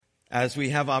As we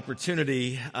have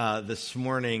opportunity this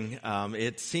morning,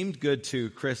 it seemed good to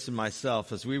Chris and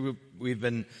myself as we've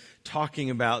been talking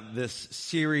about this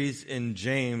series in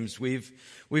James. We've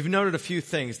noted a few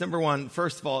things. Number one,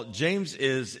 first of all, James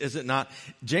is it not?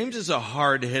 James is a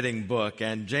hard-hitting book,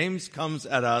 and James comes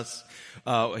at us.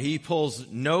 He pulls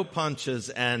no punches,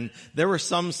 and there were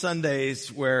some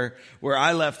Sundays where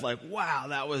I left like, wow,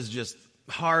 that was just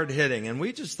hard-hitting, and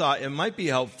we just thought it might be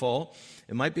helpful.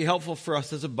 It might be helpful for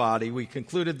us as a body. We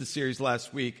concluded the series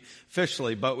last week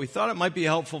officially, but we thought it might be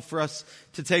helpful for us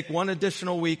to take one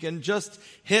additional week and just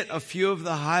hit a few of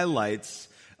the highlights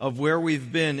of where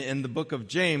we've been in the book of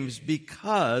James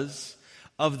because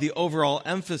of the overall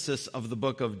emphasis of the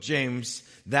book of James,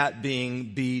 that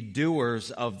being be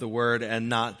doers of the word and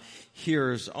not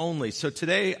hearers only. So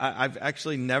today, I've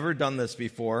actually never done this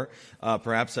before.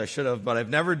 Perhaps I should have, but I've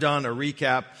never done a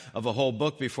recap of a whole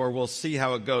book before. We'll see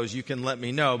how it goes. You can let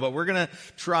me know. But we're going to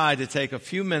try to take a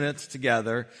few minutes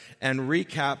together and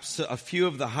recap a few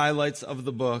of the highlights of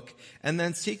the book and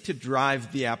then seek to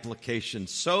drive the application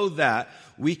so that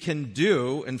we can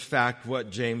do, in fact,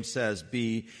 what James says,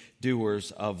 be doers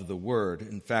of the word.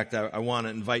 In fact, I want to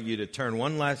invite you to turn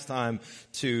one last time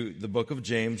to the book of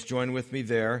James. Join with me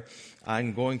there.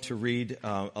 I'm going to read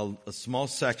a small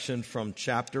section from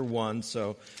chapter 1.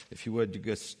 So if you would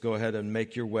just go ahead and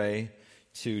make your way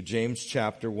to James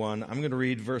chapter 1. I'm going to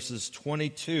read verses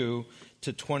 22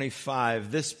 to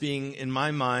 25. This being, in my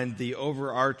mind, the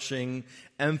overarching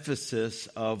emphasis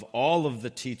of all of the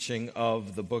teaching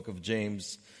of the book of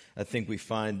James. I think we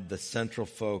find the central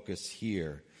focus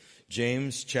here.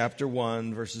 James chapter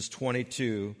 1, verses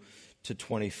 22 to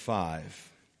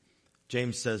 25.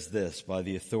 James says this by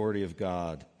the authority of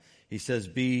God. He says,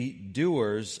 be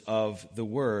doers of the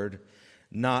word,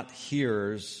 not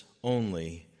hearers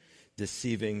only,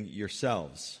 deceiving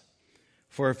yourselves.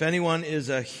 For if anyone is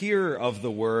a hearer of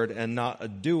the word and not a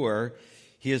doer,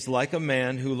 he is like a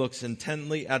man who looks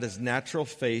intently at his natural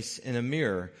face in a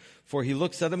mirror. For he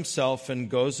looks at himself and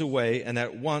goes away and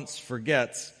at once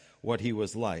forgets what he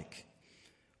was like.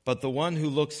 But the one who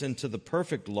looks into the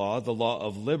perfect law, the law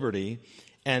of liberty,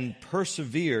 and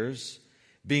perseveres,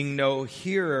 being no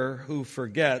hearer who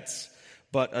forgets,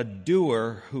 but a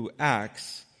doer who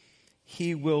acts,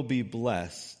 he will be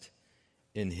blessed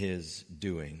in his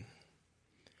doing.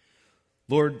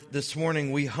 Lord, this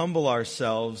morning we humble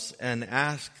ourselves and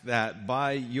ask that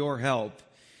by your help,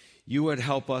 you would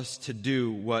help us to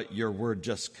do what your word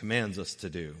just commands us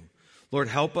to do. Lord,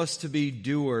 help us to be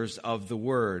doers of the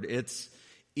word. It's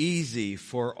easy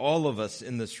for all of us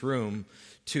in this room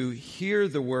to hear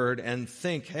the word and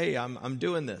think, hey, I'm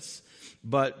doing this.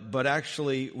 But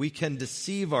actually, we can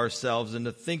deceive ourselves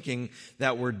into thinking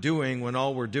that we're doing when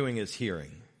all we're doing is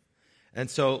hearing. And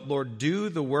so, Lord, do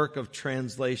the work of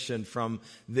translation from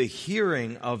the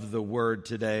hearing of the word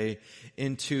today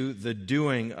into the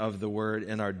doing of the word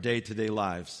in our day-to-day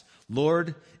lives.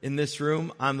 Lord, in this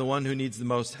room, I'm the one who needs the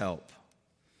most help.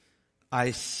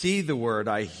 I see the word,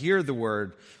 I hear the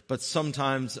word, but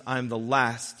sometimes I'm the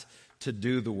last to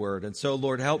do the word. And so,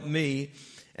 Lord, help me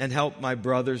and help my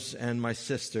brothers and my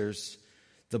sisters,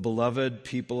 the beloved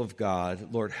people of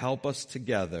God. Lord, help us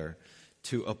together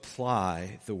to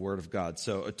apply the word of God.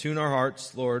 So attune our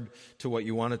hearts, Lord, to what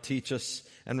you want to teach us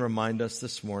and remind us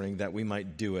this morning that we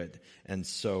might do it and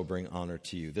so bring honor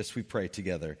to you. This we pray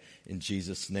together in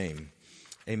Jesus' name.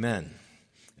 Amen.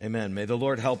 Amen. May the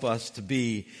Lord help us to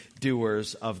be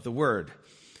doers of the word.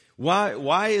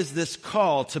 Why is this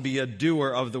call to be a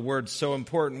doer of the word so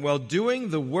important? Well,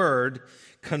 doing the word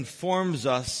conforms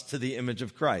us to the image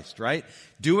of Christ, right?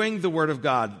 Doing the word of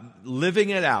God, living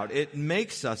it out, it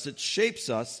makes us, it shapes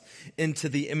us into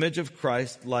the image of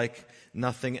Christ like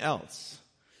nothing else.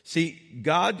 See,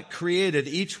 God created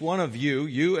each one of you,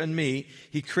 you and me,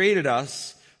 He created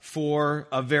us for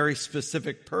a very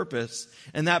specific purpose.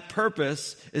 And that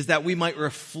purpose is that we might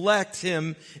reflect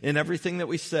Him in everything that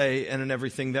we say and in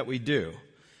everything that we do.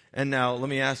 And now let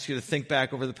me ask you to think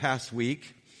back over the past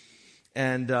week.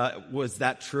 And was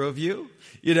that true of you?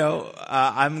 You know,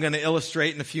 I'm going to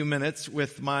illustrate in a few minutes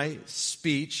with my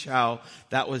speech how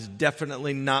that was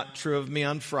definitely not true of me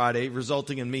on Friday,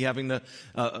 resulting in me having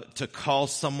to call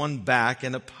someone back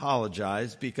and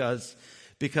apologize because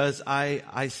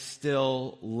I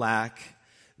still lack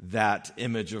that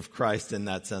image of Christ in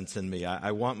that sense in me.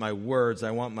 I want my words,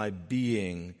 I want my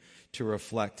being to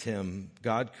reflect Him.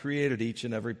 God created each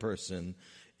and every person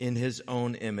in His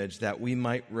own image that we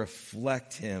might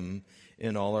reflect Him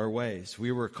in all our ways.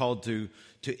 We were called to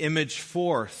image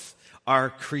forth our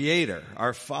Creator,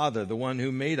 our Father, the one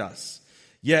who made us.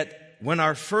 Yet when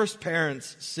our first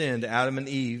parents sinned, Adam and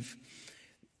Eve,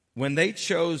 when they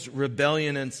chose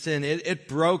rebellion and sin, it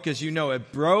broke, as you know,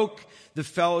 it broke the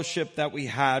fellowship that we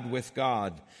had with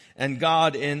God. And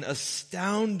God, in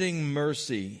astounding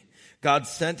mercy, God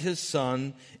sent his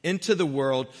Son into the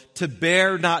world to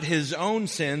bear not his own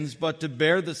sins, but to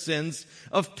bear the sins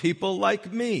of people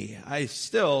like me. I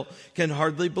still can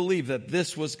hardly believe that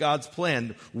this was God's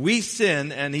plan. We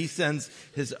sin, and he sends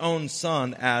his own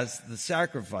Son as the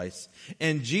sacrifice.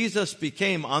 And Jesus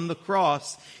became, on the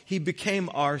cross, he became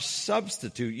our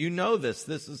substitute. You know this.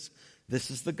 This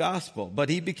is the gospel. But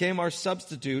he became our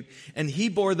substitute, and he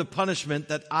bore the punishment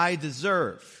that I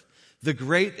deserve. The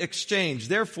great exchange.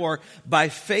 Therefore, by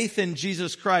faith in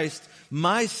Jesus Christ,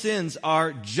 my sins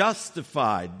are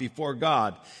justified before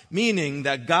God, meaning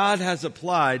that God has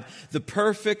applied the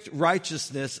perfect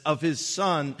righteousness of his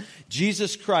Son,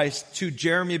 Jesus Christ, to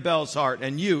Jeremy Bell's heart.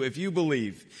 And you, if you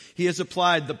believe, he has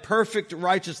applied the perfect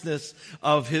righteousness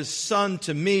of his Son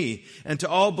to me and to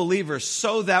all believers,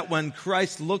 so that when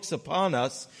Christ looks upon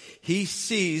us, he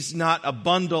sees not a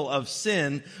bundle of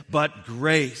sin, but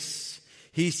grace.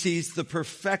 He sees the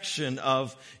perfection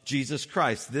of Jesus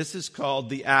Christ. This is called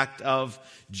the act of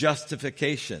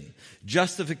justification.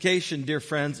 Justification, dear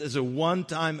friends, is a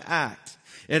one-time act.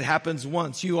 It happens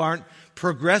once. You aren't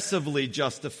progressively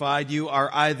justified. You are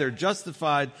either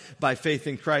justified by faith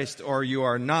in Christ or you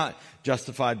are not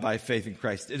justified by faith in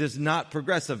Christ. It is not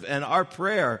progressive. And our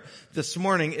prayer this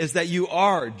morning is that you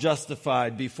are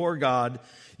justified before God.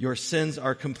 Your sins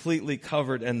are completely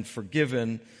covered and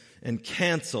forgiven and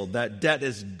canceled. That debt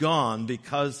is gone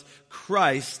because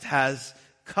Christ has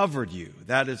covered you.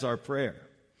 That is our prayer.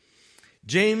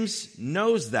 James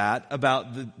knows that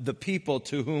about the people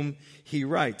to whom he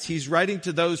writes. He's writing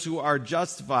to those who are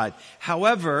justified.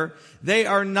 However, they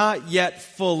are not yet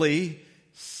fully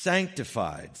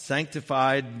sanctified.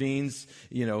 Sanctified means,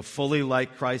 fully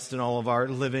like Christ in all of our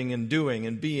living and doing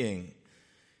and being.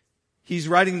 He's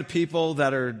writing to people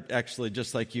that are actually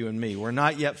just like you and me. We're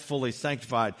not yet fully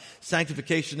sanctified.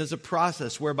 Sanctification is a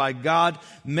process whereby God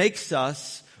makes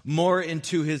us more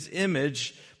into his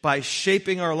image by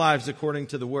shaping our lives according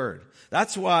to the Word.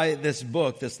 That's why this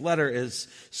book, this letter, is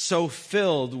so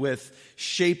filled with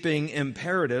shaping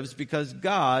imperatives, because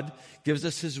God gives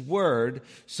us his Word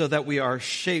so that we are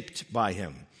shaped by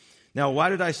him. Now, why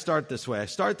did I start this way? I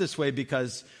start this way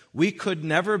because we could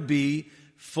never be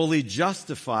fully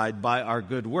justified by our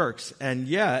good works, and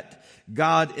yet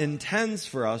God intends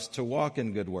for us to walk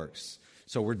in good works.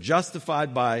 So we're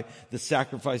justified by the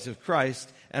sacrifice of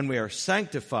Christ, and we are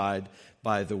sanctified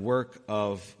by the work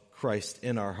of Christ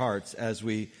in our hearts as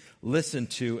we listen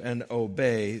to and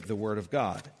obey the Word of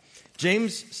God.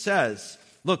 James says,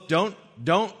 look, don't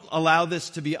allow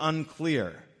this to be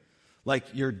unclear. Like,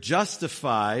 you're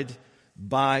justified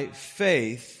by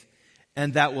faith,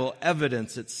 and that will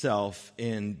evidence itself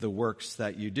in the works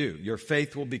that you do. Your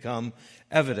faith will become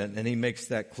evident, and he makes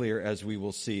that clear, as we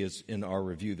will see as in our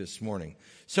review this morning.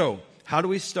 So, how do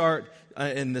we start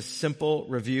in this simple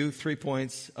review? 3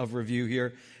 points of review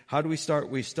here. How do we start?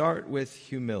 We start with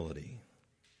humility.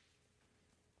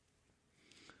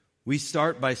 We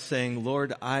start by saying,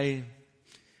 Lord, I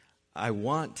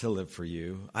want to live for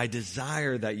you. I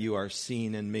desire that you are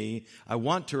seen in me. I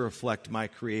want to reflect my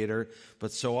Creator,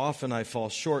 but so often I fall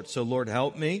short. So Lord,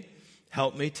 help me.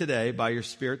 Help me today by your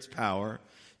Spirit's power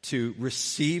to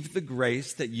receive the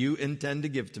grace that you intend to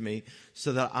give to me,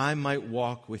 so that I might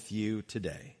walk with you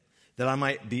today, that I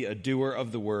might be a doer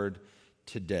of the word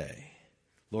today.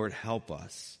 Lord, help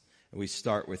us. And we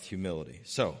start with humility.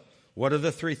 So, what are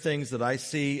the 3 things that I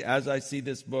see as I see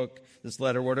this book, this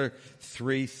letter? What are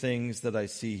 3 things that I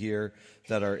see here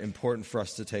that are important for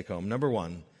us to take home? Number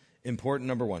one,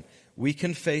 we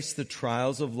can face the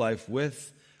trials of life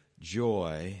with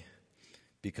joy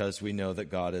because we know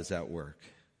that God is at work.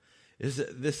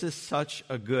 This is such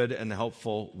a good and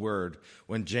helpful word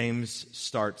when James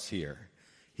starts here.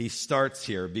 He starts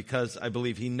here because I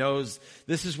believe he knows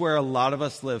this is where a lot of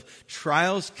us live.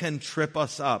 Trials can trip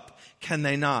us up, can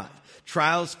they not?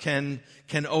 Trials can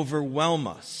overwhelm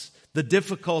us. The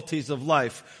difficulties of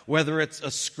life, whether it's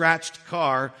a scratched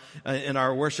car in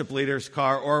our worship leader's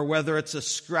car, or whether it's a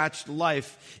scratched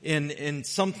life in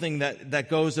something that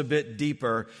goes a bit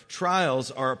deeper, trials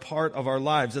are a part of our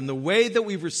lives. And the way that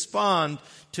we respond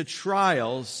to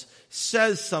trials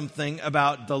says something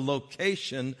about the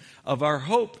location of our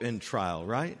hope in trial,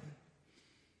 right?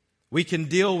 We can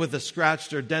deal with a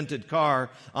scratched or dented car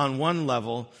on one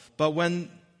level, but when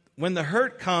the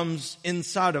hurt comes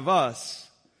inside of us,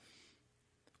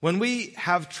 when we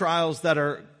have trials that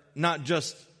are not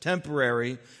just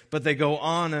temporary, but they go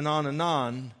on and on and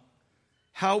on,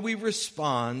 how we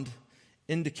respond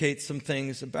indicate some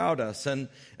things about us. And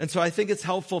so I think it's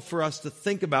helpful for us to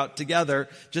think about together,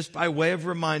 just by way of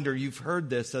reminder. You've heard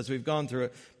this as we've gone through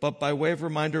it, but by way of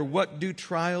reminder, what do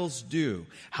trials do?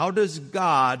 How does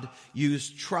God use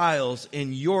trials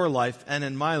in your life and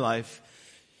in my life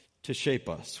to shape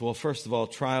us? Well, first of all,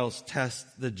 trials test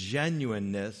the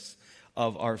genuineness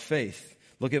of our faith.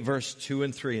 Look at verse 2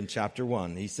 and 3 in chapter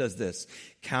 1. He says this,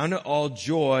 "Count it all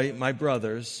joy, my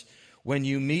brothers, when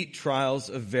you meet trials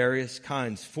of various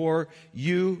kinds, for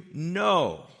you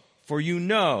know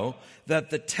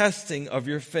that the testing of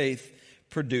your faith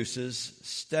produces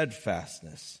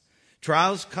steadfastness."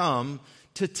 Trials come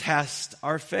to test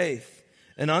our faith.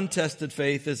 An untested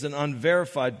faith is an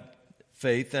unverified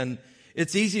faith, and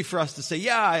it's easy for us to say,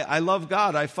 yeah, I love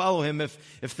God, I follow him if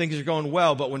things are going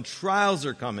well, but when trials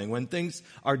are coming, when things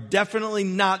are definitely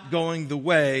not going the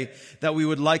way that we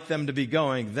would like them to be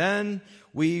going, then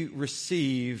we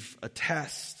receive a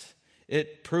test.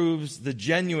 It proves the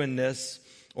genuineness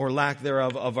or lack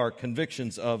thereof of our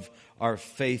convictions of our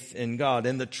faith in God.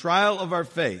 In the trial of our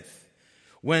faith,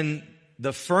 when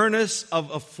the furnace of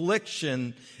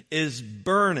affliction is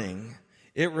burning,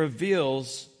 it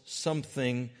reveals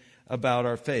something about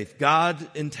our faith. God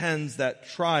intends that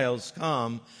trials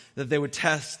come, that they would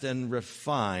test and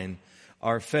refine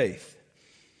our faith.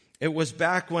 It was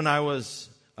back when I was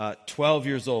 12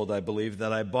 years old, I believe,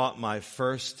 that I bought my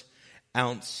first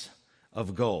ounce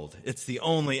of gold. It's the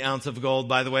only ounce of gold,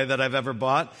 by the way, that I've ever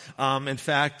bought. In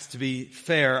fact, to be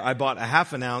fair, I bought a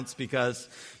half an ounce because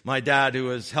my dad, who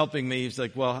was helping me, he's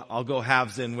like, well, I'll go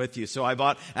halves in with you. So I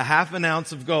bought a half an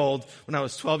ounce of gold when I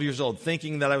was 12 years old,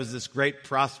 thinking that I was this great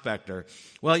prospector.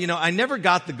 Well, I never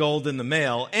got the gold in the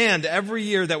mail, and every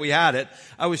year that we had it,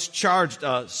 I was charged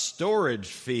a storage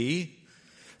fee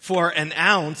for an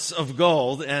ounce of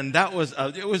gold, and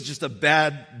it was just a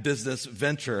bad business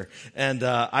venture. And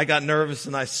I got nervous,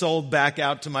 and I sold back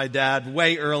out to my dad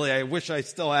way early. I wish I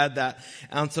still had that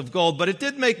ounce of gold, but it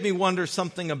did make me wonder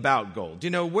something about gold.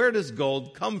 Where does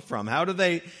gold come from? How do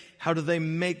they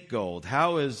make gold?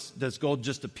 Does gold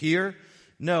just appear?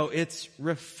 No, it's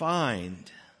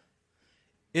refined.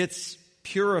 It's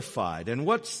purified. And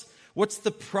what's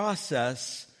the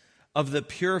process of the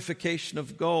purification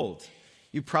of gold?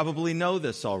 You probably know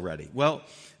this already. Well,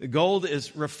 gold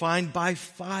is refined by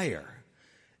fire.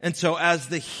 And so as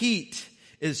the heat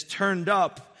is turned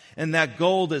up and that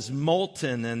gold is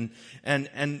molten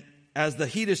and as the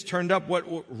heat is turned up, what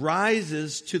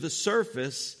rises to the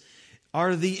surface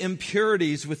are the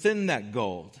impurities within that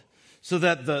gold. So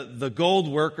that the gold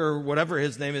worker, whatever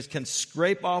his name is, can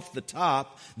scrape off the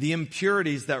top the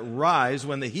impurities that rise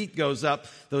when the heat goes up.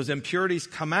 Those impurities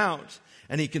come out,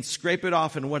 and he can scrape it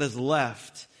off, and what is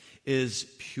left is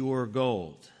pure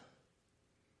gold.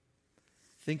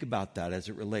 Think about that as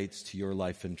it relates to your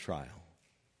life in trial.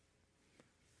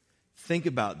 Think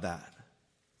about that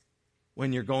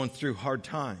when you're going through hard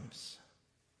times.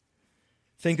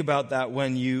 Think about that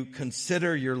when you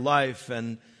consider your life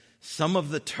and some of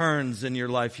the turns in your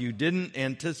life you didn't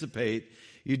anticipate,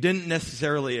 you didn't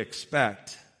necessarily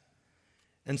expect.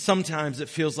 And sometimes it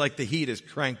feels like the heat is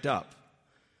cranked up.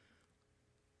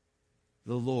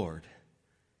 The Lord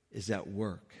is at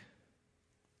work.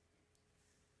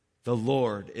 The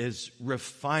Lord is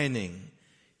refining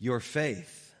your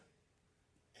faith.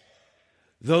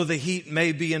 Though the heat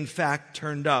may be in fact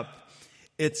turned up,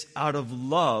 it's out of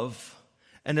love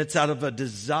and it's out of a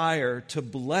desire to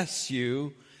bless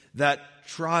you that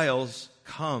trials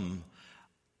come.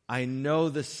 I know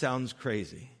this sounds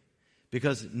crazy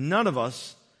because none of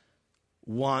us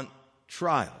want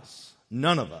trials.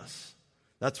 None of us.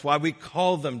 That's why we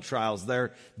call them trials.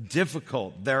 They're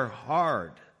difficult. They're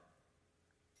hard.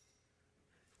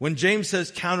 When James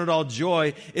says count it all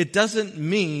joy, it doesn't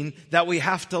mean that we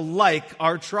have to like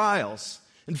our trials.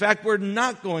 In fact, we're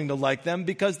not going to like them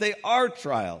because they are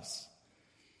trials.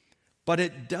 But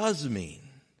it does mean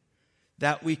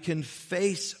that we can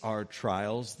face our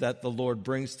trials that the Lord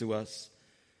brings to us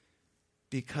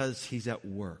because He's at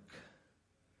work.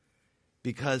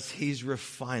 Because He's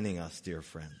refining us, dear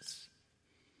friends.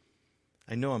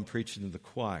 I know I'm preaching to the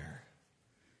choir.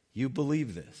 You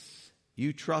believe this.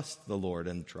 You trust the Lord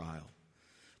in trial.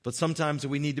 But sometimes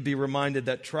we need to be reminded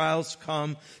that trials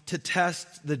come to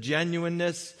test the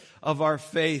genuineness of our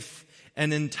faith.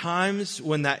 And in times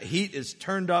when that heat is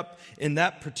turned up in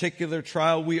that particular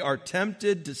trial, we are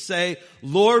tempted to say,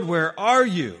 Lord, where are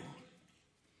you?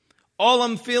 All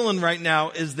I'm feeling right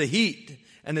now is the heat,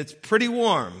 and it's pretty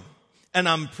warm, and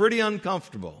I'm pretty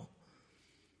uncomfortable.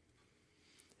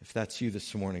 If that's you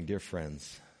this morning, dear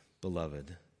friends,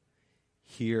 beloved,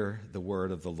 hear the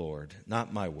word of the Lord,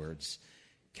 not my words.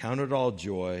 Count it all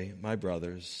joy, my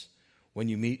brothers, when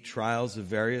you meet trials of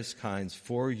various kinds,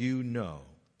 for you know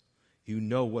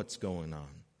what's going on,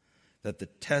 that the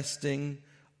testing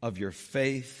of your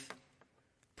faith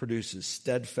produces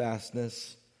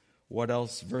steadfastness. What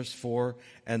else? Verse 4,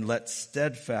 and let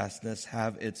steadfastness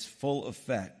have its full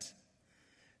effect,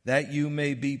 that you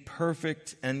may be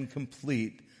perfect and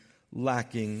complete,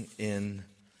 lacking in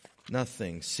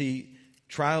nothing. See,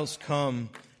 trials come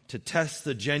to test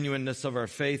the genuineness of our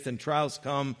faith, and trials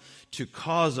come to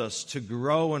cause us to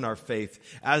grow in our faith.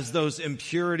 As those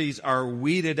impurities are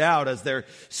weeded out, as they're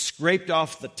scraped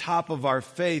off the top of our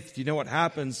faith, do you know what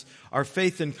happens? Our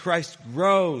faith in Christ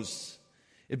grows.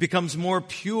 It becomes more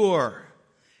pure.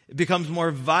 It becomes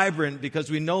more vibrant because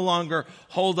we no longer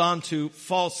hold on to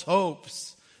false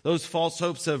hopes. Those false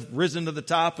hopes have risen to the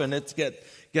top and it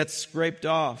gets scraped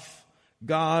off.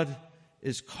 God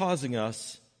is causing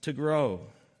us to grow.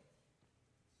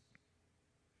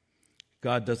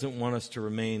 God doesn't want us to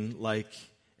remain like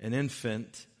an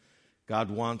infant. God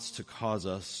wants to cause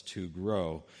us to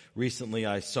grow. Recently,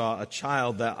 I saw a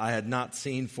child that I had not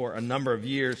seen for a number of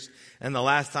years. And the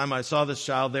last time I saw this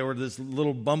child, they were this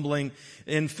little bumbling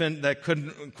infant that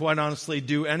couldn't, quite honestly,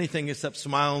 do anything except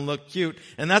smile and look cute.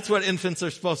 And that's what infants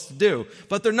are supposed to do.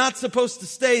 But they're not supposed to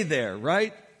stay there,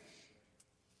 right?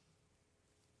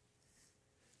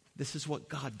 This is what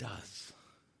God does.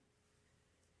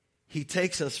 He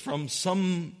takes us from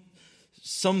something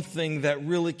that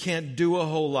really can't do a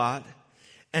whole lot,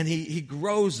 and he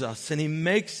grows us, and he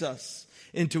makes us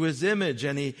into his image,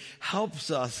 and he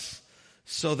helps us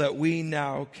so that we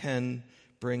now can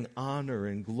bring honor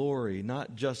and glory,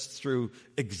 not just through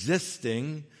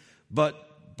existing,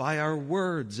 but by our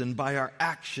words and by our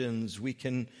actions, we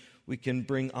can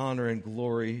bring honor and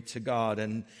glory to God.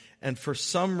 And for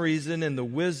some reason, in the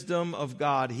wisdom of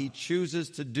God, he chooses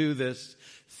to do this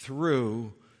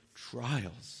through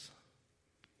trials,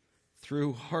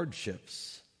 through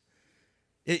hardships.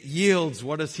 It yields,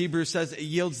 what does Hebrews says? It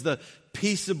yields the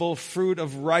peaceable fruit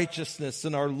of righteousness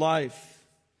in our life.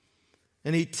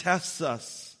 And he tests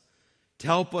us to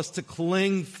help us to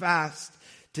cling fast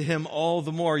to him all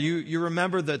the more. You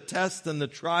remember the test and the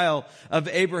trial of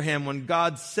Abraham when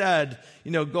God said,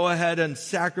 go ahead and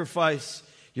sacrifice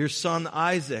your son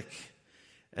Isaac.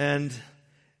 And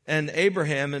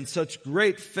Abraham, in such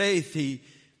great faith,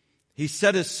 he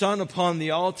set his son upon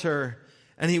the altar,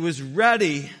 and he was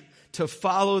ready to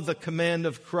follow the command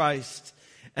of Christ.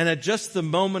 And at just the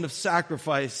moment of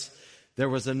sacrifice, there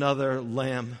was another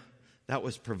lamb that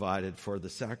was provided for the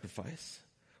sacrifice.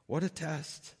 What a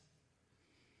test.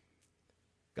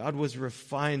 God was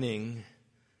refining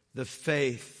the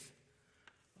faith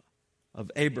of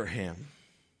Abraham.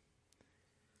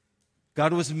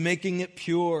 God was making it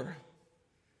pure.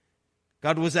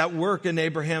 God was at work in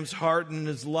Abraham's heart and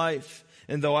his life.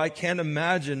 And though I can't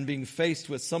imagine being faced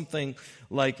with something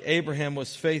like Abraham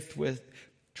was faced with,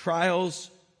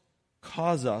 trials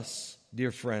cause us,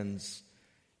 dear friends,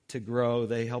 to grow.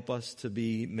 They help us to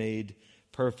be made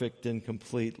perfect and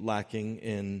complete, lacking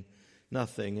in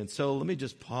nothing. And so let me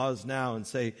just pause now and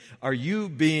say, are you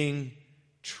being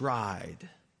tried?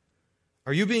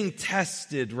 Are you being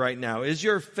tested right now? Is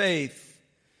your faith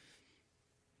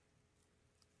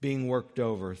being worked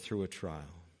over through a trial?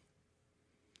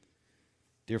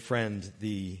 Dear friend,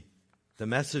 the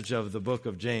message of the book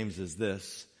of James is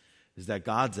this, is that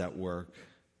God's at work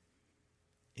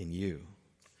in you.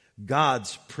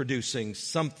 God's producing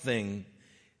something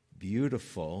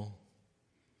beautiful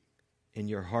in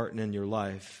your heart and in your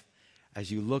life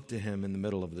as you look to him in the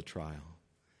middle of the trial.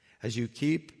 As you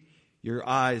keep your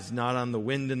eyes not on the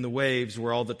wind and the waves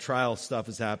where all the trial stuff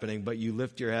is happening, but you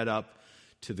lift your head up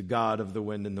to the God of the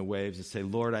wind and the waves and say,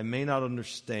 Lord, I may not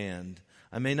understand.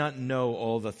 I may not know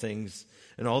all the things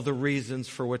and all the reasons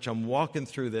for which I'm walking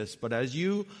through this, but as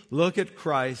you look at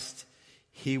Christ,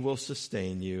 he will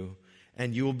sustain you.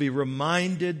 And you will be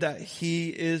reminded that he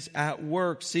is at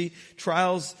work. See,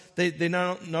 trials, they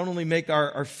not only make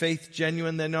our faith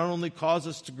genuine, they not only cause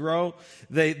us to grow,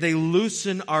 they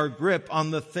loosen our grip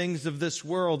on the things of this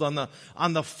world,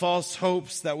 on the false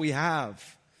hopes that we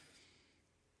have.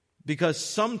 Because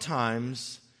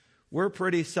sometimes we're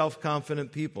pretty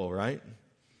self-confident people, right?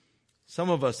 Some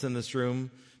of us in this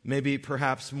room, maybe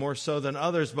perhaps more so than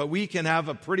others, but we can have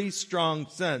a pretty strong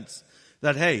sense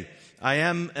that, hey, I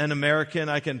am an American,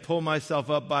 I can pull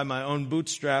myself up by my own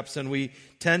bootstraps, and we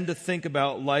tend to think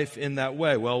about life in that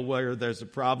way. Well, where there's a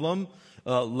problem,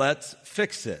 let's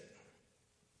fix it.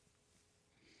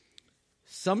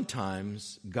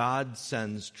 Sometimes God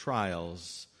sends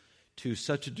trials to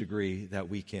such a degree that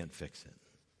we can't fix it.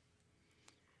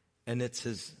 And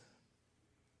it's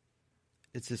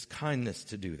It's his kindness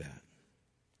to do that.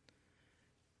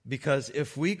 Because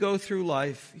if we go through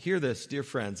life, hear this, dear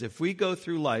friends, if we go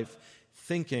through life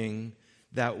thinking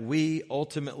that we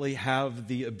ultimately have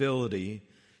the ability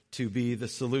to be the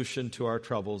solution to our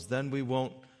troubles, then we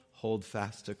won't hold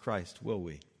fast to Christ, will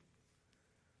we?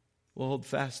 We'll hold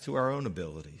fast to our own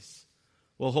abilities.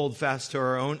 We'll hold fast to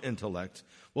our own intellect.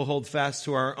 We'll hold fast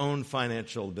to our own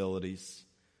financial abilities.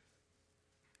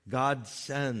 God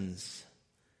sends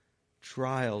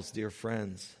trials, dear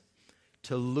friends,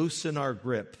 to loosen our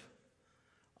grip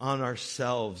on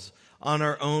ourselves, on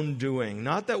our own doing.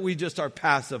 Not that we just are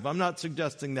passive. I'm not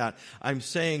suggesting that. I'm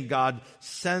saying God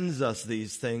sends us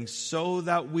these things so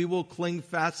that we will cling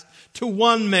fast to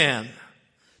one man,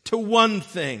 to one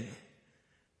thing.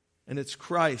 And it's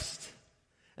Christ.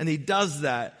 And he does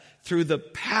that through the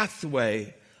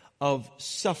pathway of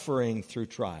suffering through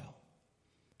trial.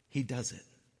 He does it.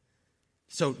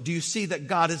 So do you see that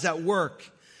God is at work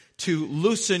to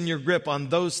loosen your grip on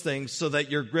those things so that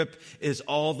your grip is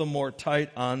all the more tight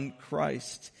on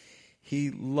Christ? He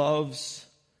loves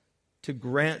to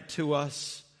grant to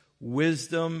us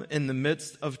wisdom in the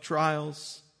midst of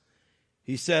trials.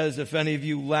 He says, if any of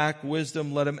you lack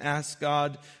wisdom, let him ask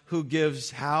God, who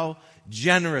gives how?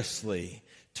 Generously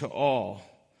to all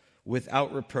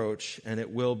without reproach, and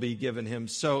it will be given him.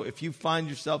 So if you find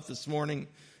yourself this morning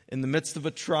in the midst of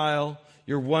a trial,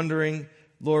 you're wondering,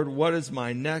 Lord, what is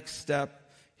my next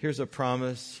step? Here's a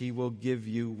promise. He will give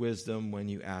you wisdom when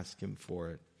you ask him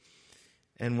for it.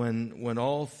 And when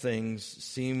all things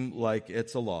seem like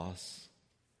it's a loss,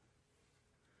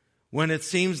 when it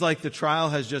seems like the trial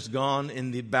has just gone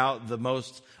in about the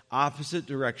most opposite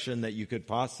direction that you could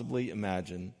possibly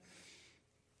imagine,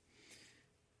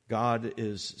 God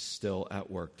is still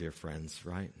at work, dear friends,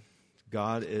 right?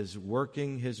 God is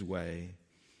working his way.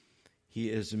 He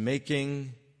is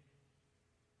making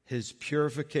his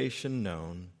purification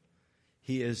known.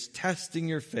 He is testing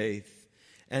your faith,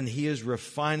 and he is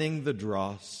refining the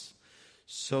dross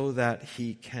so that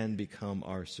he can become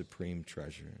our supreme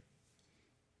treasure.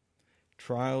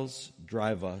 Trials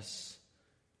drive us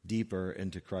deeper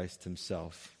into Christ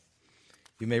himself.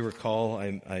 You may recall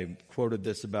I quoted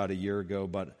this about a year ago,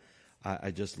 but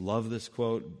I just love this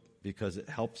quote because it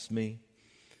helps me.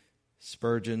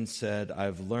 Spurgeon said,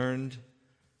 I've learned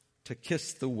to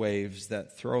kiss the waves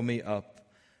that throw me up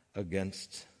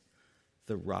against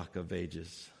the rock of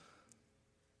ages.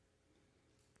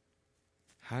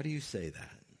 How do you say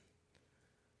that?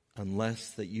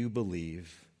 Unless that you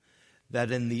believe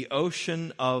that in the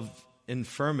ocean of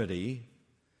infirmity,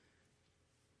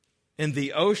 in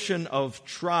the ocean of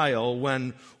trial,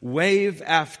 when wave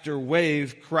after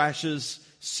wave crashes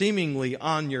seemingly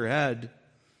on your head,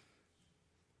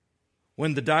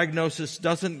 when the diagnosis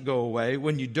doesn't go away,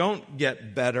 when you don't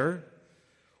get better,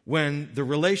 when the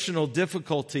relational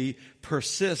difficulty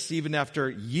persists even after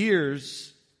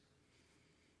years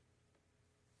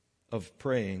of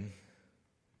praying,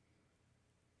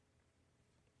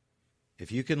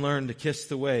 if you can learn to kiss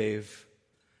the wave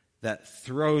that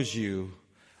throws you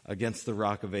against the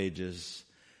rock of ages,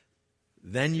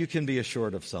 then you can be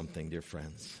assured of something, dear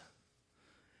friends,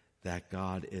 that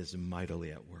God is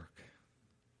mightily at work.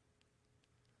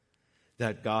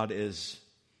 That God is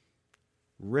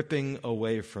ripping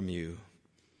away from you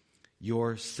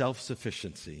your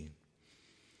self-sufficiency,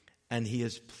 and he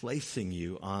is placing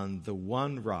you on the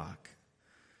one rock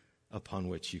upon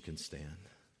which you can stand.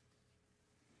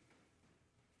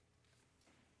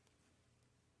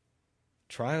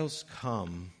 Trials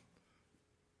come,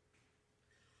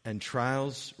 and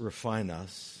trials refine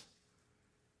us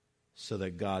so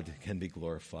that God can be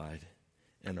glorified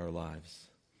in our lives.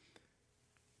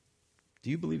 Do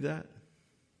you believe that?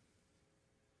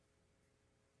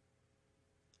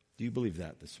 Do you believe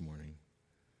that this morning?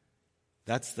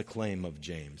 That's the claim of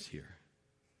James here.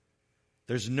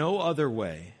 There's no other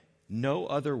way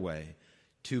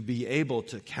to be able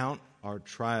to count our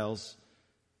trials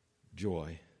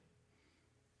joy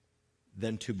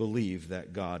than to believe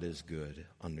that God is good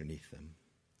underneath them.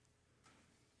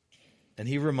 And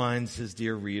he reminds his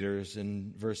dear readers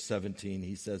in verse 17,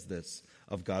 he says this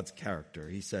of God's character.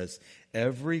 He says,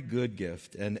 every good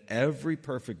gift and every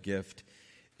perfect gift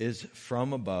is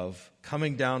from above,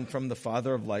 coming down from the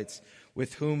Father of lights,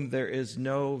 with whom there is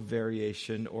no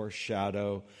variation or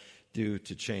shadow due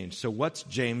to change. So what's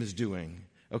James doing?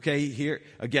 Okay, here,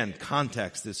 again,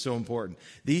 context is so important.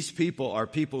 These people are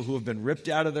people who have been ripped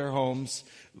out of their homes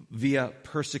via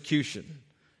persecution.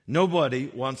 Nobody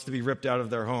wants to be ripped out of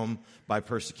their home by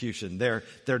persecution. They're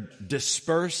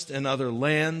dispersed in other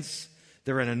lands.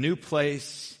 They're in a new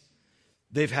place.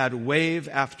 They've had wave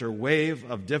after wave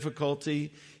of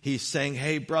difficulty. He's saying,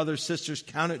 hey, brothers, sisters,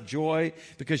 count it joy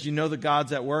because you know the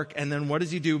God's at work. And then what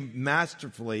does he do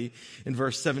masterfully? In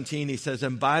verse 17, he says,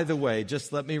 and by the way,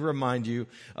 just let me remind you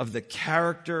of the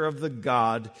character of the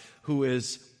God who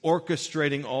is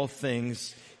orchestrating all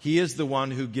things. He is the one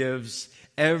who gives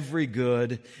every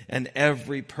good and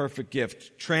every perfect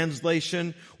gift.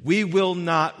 Translation, we will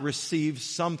not receive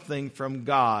something from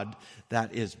God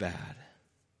that is bad,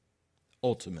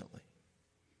 ultimately.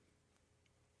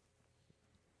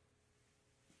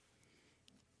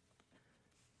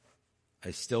 I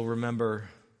still remember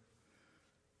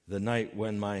the night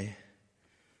when my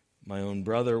own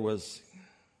brother was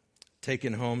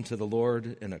taken home to the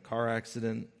Lord in a car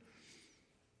accident.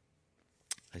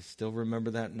 I still remember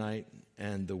that night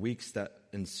and the weeks that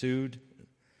ensued,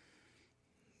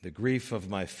 the grief of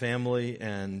my family,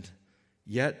 and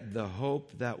yet the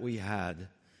hope that we had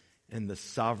in the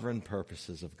sovereign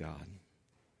purposes of God.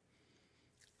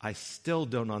 I still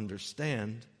don't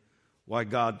understand why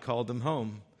God called him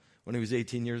home when he was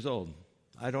 18 years old.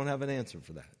 I don't have an answer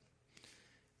for that,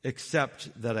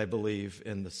 except that I believe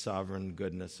in the sovereign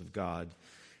goodness of God.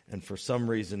 And for some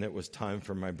reason, it was time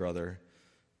for my brother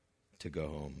to go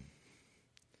home.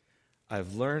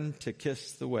 I've learned to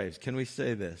kiss the waves. Can we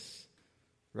say this,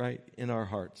 right, in our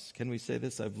hearts? Can we say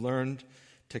this? I've learned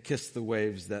to kiss the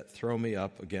waves that throw me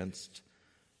up against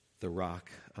the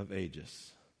rock of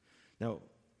ages. Now,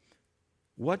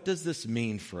 what does this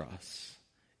mean for us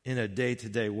in a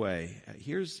day-to-day way?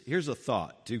 Here's a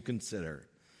thought to consider.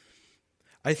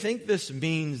 I think this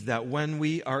means that when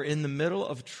we are in the middle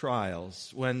of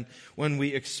trials, when we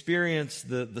experience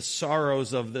the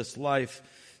sorrows of this life,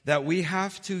 that we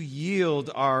have to yield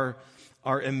our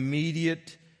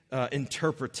immediate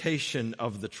interpretation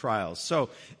of the trials. So,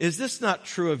 is this not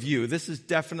true of you? This is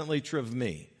definitely true of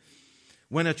me.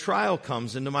 When a trial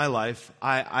comes into my life,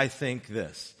 I think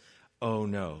this: oh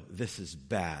no, this is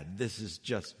bad. This is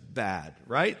just bad,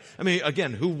 right? I mean,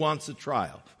 again, who wants a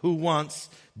trial? Who wants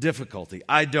difficulty?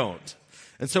 I don't.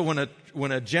 And so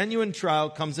when a genuine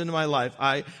trial comes into my life,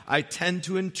 I tend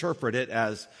to interpret it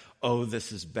as, oh,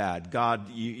 this is bad. God,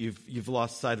 you've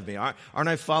lost sight of me. Aren't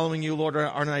I following you, Lord?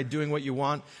 Aren't I doing what you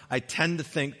want? I tend to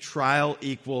think trial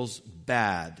equals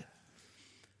bad.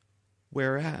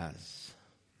 Whereas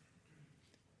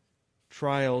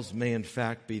trials may in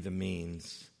fact be the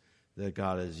means that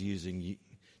God is using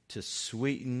to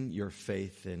sweeten your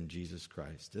faith in Jesus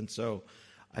Christ. And so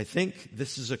I think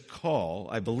this is a call,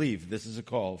 I believe this is a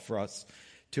call for us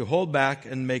to hold back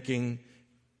in making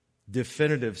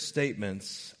definitive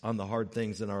statements on the hard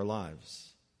things in our lives,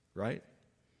 right?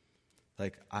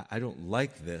 Like, I don't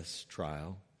like this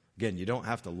trial. Again, you don't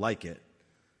have to like it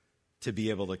to be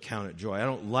able to count it joy. I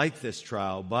don't like this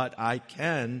trial, but I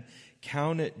can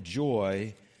count it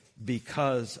joy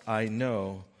because I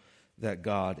know that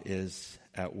God is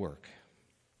at work.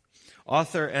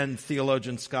 Author and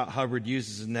theologian Scott Hubbard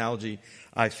uses an analogy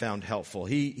I found helpful.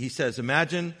 He says,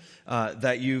 imagine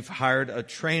that you've hired a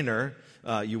trainer.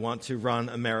 You want to run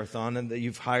a marathon, and that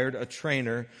you've hired a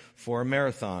trainer for a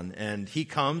marathon. And he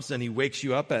comes and he wakes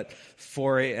you up at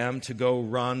 4 a.m. to go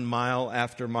run mile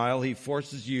after mile. He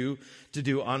forces you to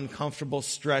do uncomfortable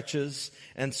stretches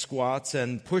and squats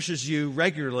and pushes you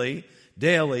regularly,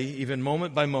 daily, even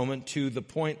moment by moment, to the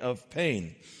point of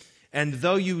pain. And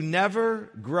though you never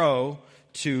grow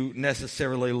to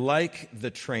necessarily like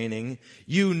the training,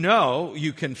 you know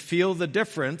you can feel the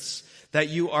difference, that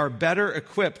you are better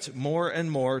equipped more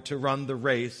and more to run the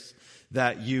race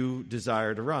that you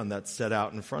desire to run, that's set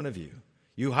out in front of you.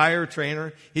 You hire a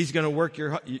trainer, he's going to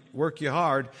work you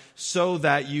hard so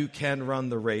that you can run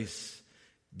the race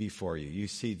before you. You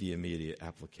see the immediate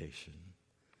application.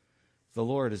 The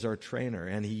Lord is our trainer,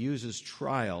 and he uses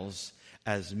trials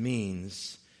as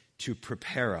means to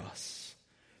prepare us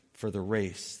for the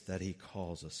race that he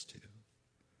calls us to.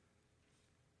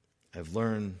 I've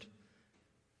learned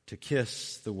to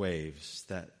kiss the waves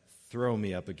that throw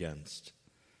me up against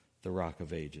the rock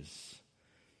of ages.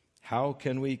 How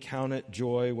can we count it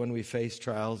joy when we face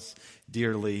trials?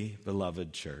 Dearly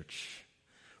beloved church,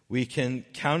 we can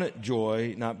count it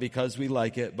joy not because we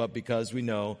like it, but because we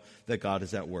know that God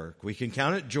is at work. We can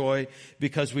count it joy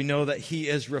because we know that he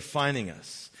is refining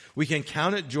us. We can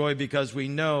count it joy because we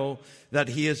know that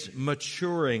he is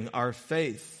maturing our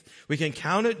faith. We can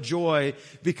count it joy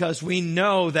because we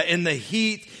know that in the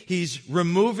heat, he's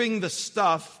removing the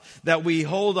stuff that we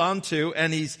hold on to,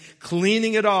 and he's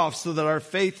cleaning it off so that our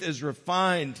faith is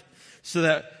refined,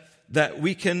 so that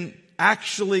we can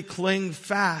actually cling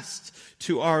fast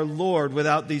to our Lord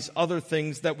without these other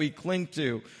things that we cling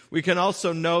to. We can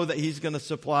also know that he's going to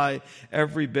supply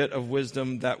every bit of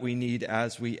wisdom that we need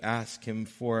as we ask him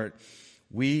for it.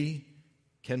 we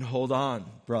can hold on,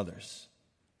 brothers.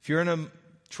 If you're in a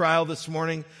trial this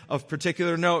morning of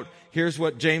particular note, here's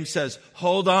what James says.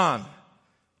 Hold on.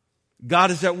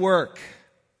 God is at work.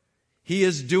 He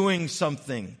is doing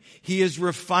something. He is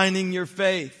refining your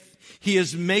faith. He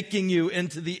is making you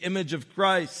into the image of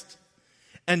Christ.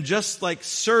 And just like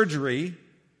surgery,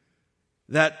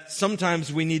 that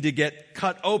sometimes we need to get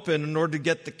cut open in order to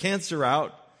get the cancer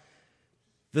out,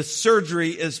 the surgery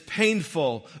is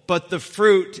painful, but the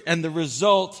fruit and the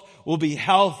result will be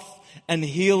health and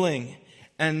healing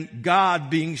and God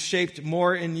being shaped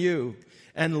more in you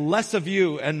and less of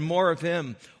you and more of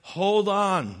Him. Hold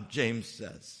on, James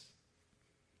says.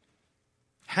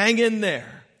 Hang in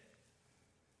there.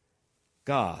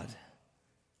 God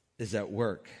is at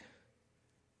work.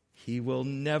 He will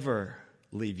never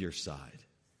leave your side.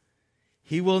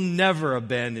 He will never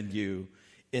abandon you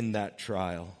in that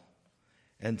trial.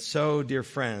 And so, dear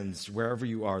friends, wherever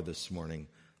you are this morning,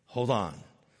 hold on.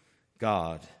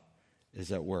 God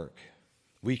is at work.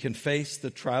 We can face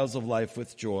the trials of life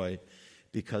with joy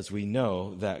because we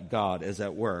know that God is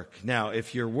at work. Now,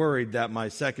 if you're worried that my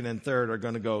second and third are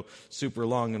going to go super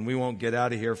long and we won't get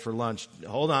out of here for lunch,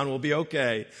 hold on, we'll be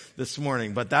okay this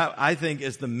morning. But that, I think,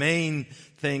 is the main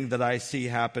thing that I see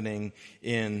happening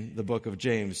in the book of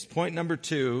James. Point number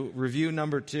 2, review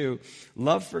number 2,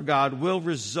 love for God will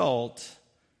result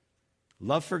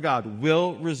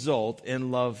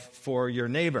in love for your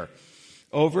neighbor.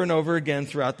 Over and over again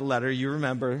throughout the letter, you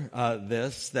remember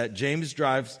that James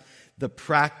drives the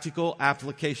practical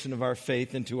application of our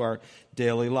faith into our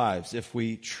daily lives. If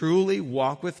we truly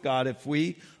walk with God, if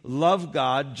we love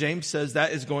God, James says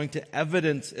that is going to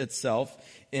evidence itself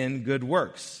in good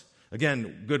works.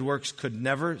 Again, good works could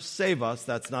never save us.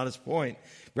 That's not his point.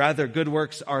 Rather, good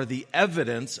works are the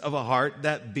evidence of a heart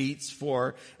that beats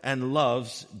for and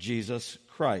loves Jesus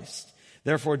Christ.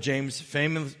 Therefore, James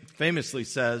famously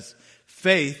says,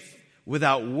 faith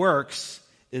without works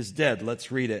is dead.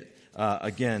 Let's read it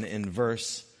again in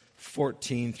verse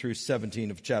 14 through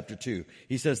 17 of chapter 2.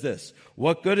 He says this,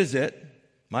 what good is it,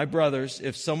 my brothers,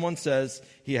 if someone says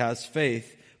he has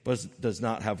faith but does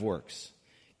not have works?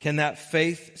 Can that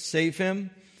faith save him?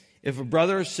 If a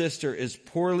brother or sister is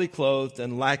poorly clothed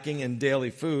and lacking in daily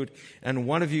food, and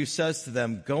one of you says to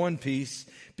them, go in peace,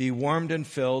 be warmed and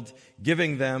filled,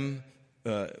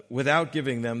 without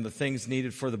giving them the things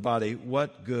needed for the body,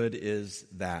 what good is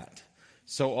that?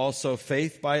 So also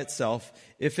faith by itself,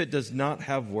 if it does not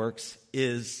have works,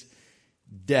 is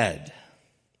dead.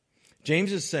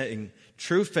 James is saying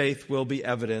true faith will be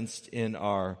evidenced in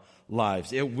our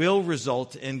lives. It will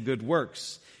result in good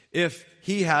works. If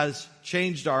He has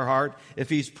changed our heart, if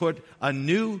He's put a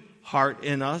new heart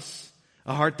in us,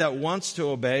 a heart that wants to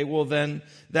obey, well then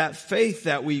that faith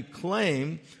that we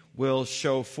claim will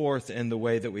show forth in the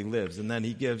way that we live. And then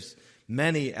he gives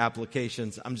many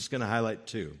applications. I'm just going to highlight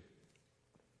 2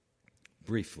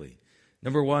 briefly.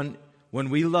 Number 1, when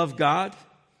we love God,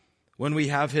 when we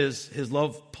have His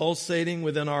love pulsating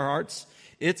within our hearts,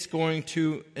 it's going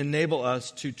to enable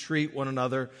us to treat one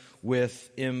another with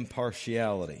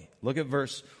impartiality. Look at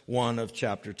verse 1 of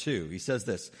chapter 2. He says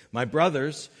this, my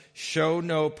brothers, show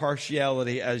no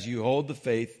partiality as you hold the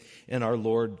faith in our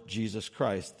Lord Jesus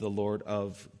Christ, the Lord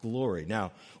of glory.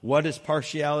 Now, what is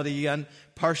partiality again?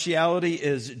 Partiality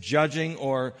is judging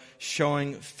or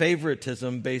showing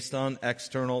favoritism based on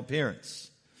external appearance.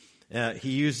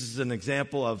 He uses an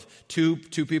example of two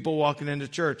people walking into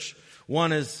church.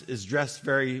 One is dressed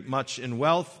very much in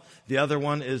wealth. The other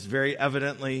one is very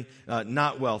evidently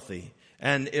not wealthy.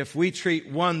 And if we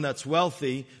treat one that's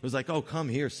wealthy, it was like, oh, come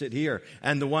here, sit here.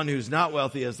 And the one who's not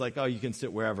wealthy is like, oh, you can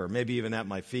sit wherever, maybe even at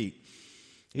my feet.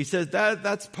 He says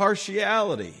that's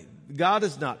partiality. God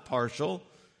is not partial.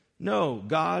 No,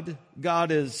 God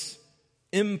is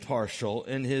impartial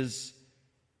in His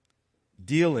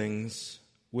dealings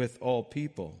with all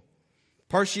people.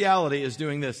 Partiality is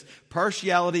doing this.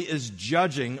 Partiality is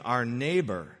judging our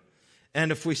neighbor.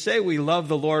 And if we say we love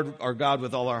the Lord our God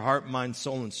with all our heart, mind,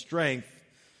 soul, and strength,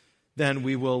 then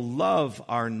we will love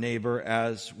our neighbor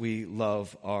as we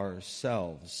love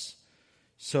ourselves.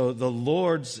 So the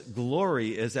Lord's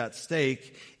glory is at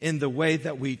stake in the way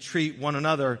that we treat one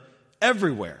another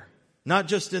everywhere. Not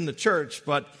just in the church,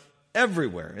 but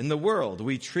everywhere in the world.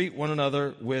 We treat one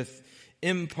another with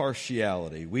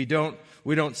impartiality. We don't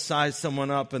size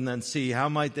someone up and then see how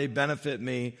might they benefit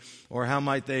me or how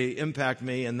might they impact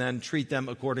me and then treat them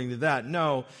according to that.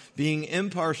 No, being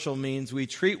impartial means we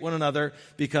treat one another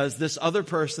because this other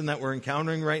person that we're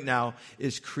encountering right now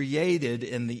is created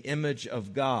in the image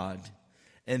of God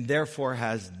and therefore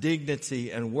has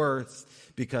dignity and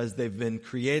worth because they've been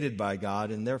created by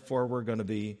God, and therefore we're going to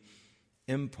be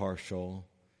impartial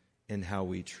in how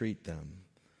we treat them.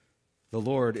 The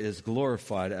Lord is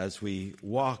glorified as we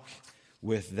walk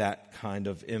with that kind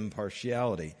of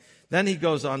impartiality. Then he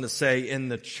goes on to say, in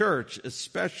the church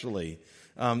especially,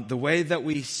 the way that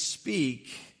we speak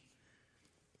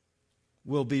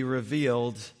will be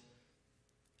revealed,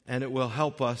 and it will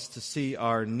help us to see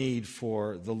our need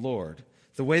for the Lord.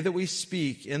 The way that we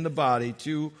speak in the body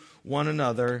to one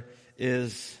another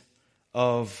is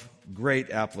of great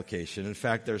application. In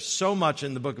fact, there's so much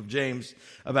in the book of James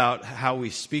about how we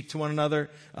speak to one another.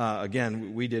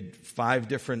 Again, we did 5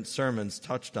 different sermons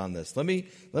touched on this. Let me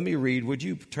read. Would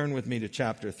you turn with me to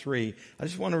chapter 3? I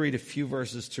just want to read a few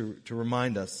verses to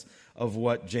remind us of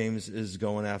what James is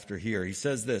going after here. He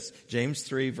says this, James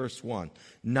 3, verse 1.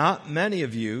 Not many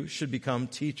of you should become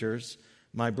teachers,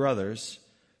 my brothers,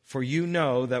 for you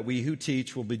know that we who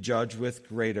teach will be judged with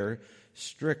greater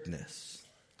strictness.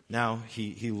 Now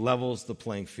he levels the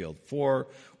playing field. For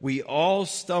we all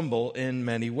stumble in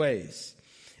many ways.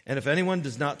 And if anyone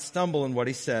does not stumble in what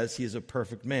he says, he is a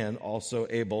perfect man, also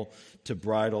able to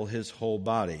bridle his whole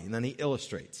body. And then he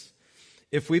illustrates.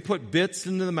 If we put bits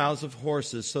into the mouths of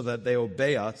horses so that they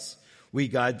obey us, we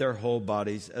guide their whole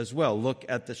bodies as well. Look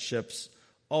at the ships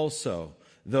also.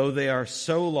 Though they are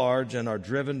so large and are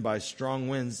driven by strong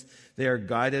winds, they are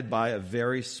guided by a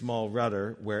very small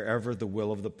rudder wherever the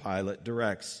will of the pilot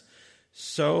directs.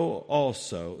 So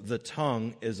also the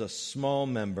tongue is a small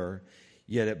member,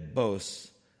 yet it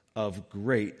boasts of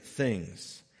great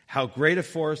things. How great a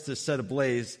forest is set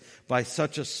ablaze by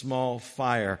such a small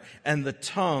fire. And the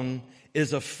tongue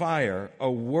is a fire, a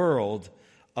world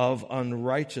of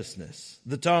unrighteousness.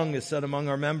 The tongue is set among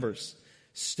our members,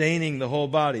 staining the whole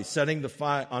body, setting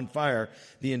on fire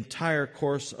the entire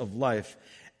course of life,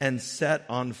 and set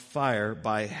on fire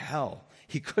by hell.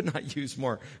 He could not use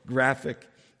more graphic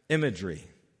imagery.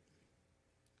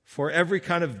 For every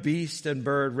kind of beast and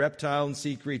bird, reptile and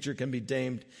sea creature can be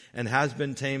tamed and has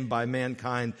been tamed by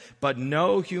mankind, but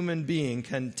no human being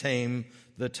can tame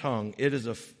the tongue. It is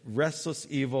a restless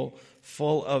evil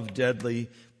full of deadly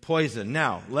poison.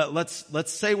 Now, let's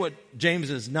say what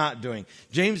James is not doing.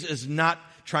 James is not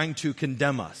trying to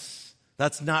condemn us.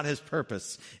 That's not his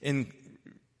purpose in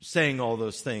saying all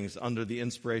those things under the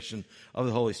inspiration of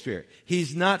the Holy Spirit.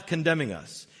 He's not condemning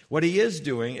us. What he is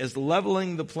doing is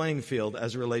leveling the playing field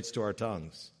as it relates to our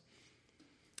tongues.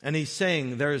 And he's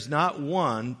saying there's not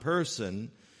one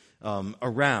person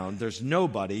around, there's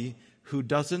nobody who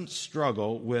doesn't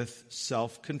struggle with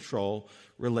self-control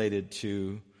related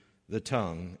to the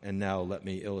tongue. And now let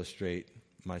me illustrate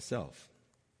myself.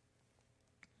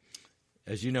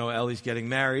 As you know, Ellie's getting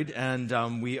married,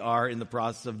 and we are in the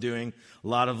process of doing a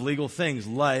lot of legal things,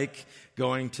 like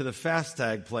going to the fast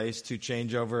tag place to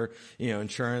change over,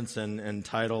 insurance and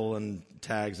title and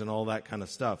tags and all that kind of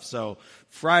stuff. So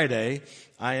Friday,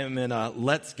 I am in a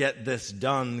let's get this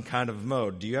done kind of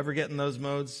mode. Do you ever get in those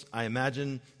modes? I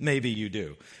imagine maybe you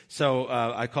do. So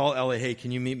I call Ellie, hey,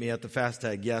 can you meet me at the fast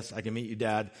tag? Yes, I can meet you,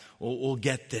 Dad. We'll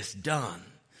get this done.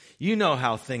 You know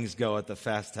how things go at the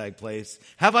fast tag place.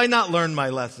 Have I not learned my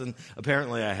lesson?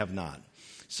 Apparently I have not.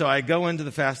 So I go into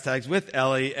the fast tags with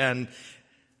Ellie, and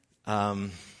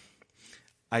I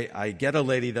get a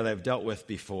lady that I've dealt with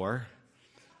before.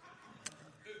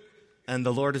 And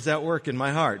the Lord is at work in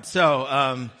my heart. So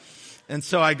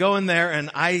I go in there,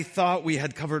 and I thought we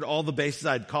had covered all the bases.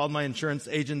 I'd called my insurance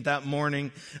agent that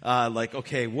morning,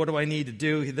 okay, what do I need to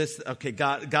do? Got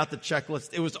the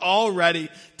checklist. It was all ready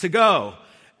to go.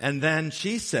 And then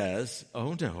she says,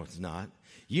 oh, no, it's not.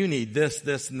 You need this,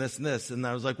 this, and this, and this. And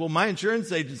I was like, well, my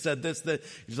insurance agent said this, that.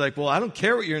 He's like, well, I don't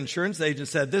care what your insurance agent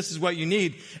said. This is what you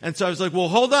need. And so I was like, well,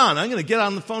 hold on. I'm going to get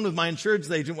on the phone with my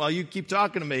insurance agent while you keep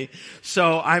talking to me.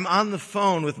 So I'm on the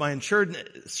phone with my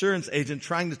insurance agent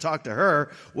trying to talk to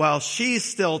her while she's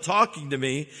still talking to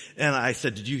me. And I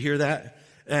said, did you hear that?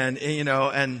 And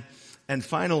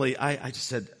finally, I just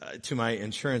said to my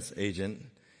insurance agent,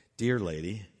 dear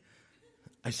lady,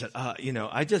 I said, I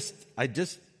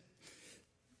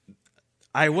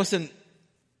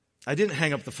didn't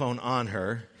hang up the phone on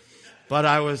her, but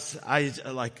I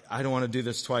don't want to do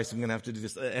this twice. I'm going to have to do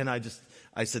this. And I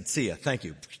said, see ya. Thank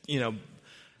you.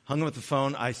 Hung up the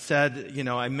phone. I said,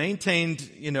 I maintained,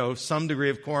 some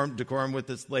degree of decorum with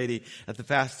this lady at the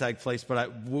fast tag place,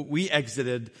 but we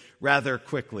exited rather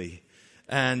quickly.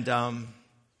 And,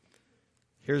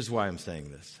 here's why I'm saying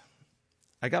this.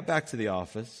 I got back to the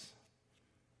office,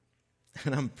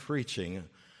 and I'm preaching,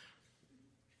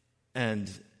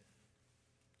 and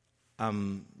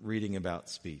I'm reading about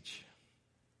speech.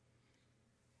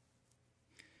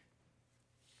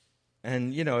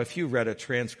 And, if you read a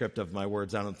transcript of my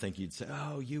words, I don't think you'd say,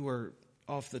 oh, you were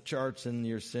off the charts in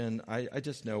your sin. I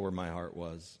just know where my heart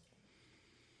was.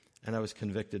 And I was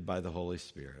convicted by the Holy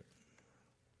Spirit.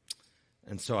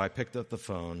 And so I picked up the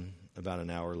phone about an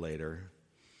hour later,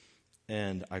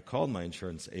 and I called my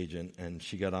insurance agent, and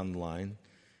she got on the line,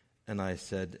 and I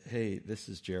said, "Hey, this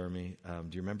is Jeremy.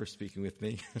 Do you remember speaking with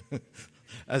me?"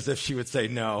 As if she would say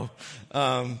no.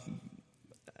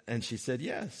 And she said,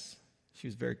 "Yes." She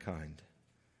was very kind.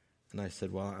 And I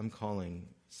said, "Well, I'm calling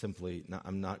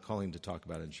I'm not calling to talk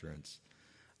about insurance.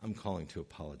 I'm calling to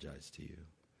apologize to you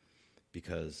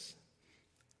because,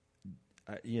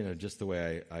 just the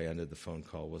way I ended the phone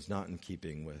call was not in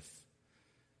keeping with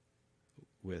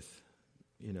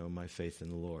my faith in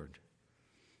the Lord.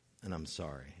 And I'm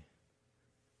sorry."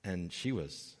 And she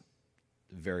was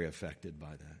very affected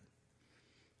by that.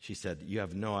 She said, "You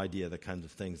have no idea the kinds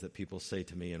of things that people say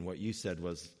to me, and what you said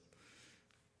was,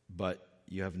 but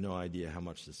you have no idea how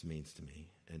much this means to me."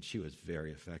 And she was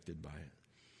very affected by it.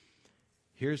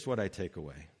 Here's what I take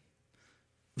away.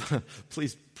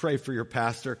 Please pray for your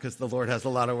pastor because the Lord has a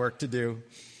lot of work to do.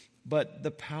 But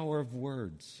the power of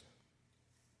words.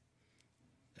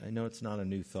 I know it's not a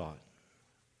new thought.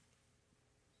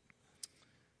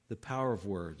 The power of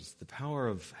words, the power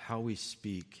of how we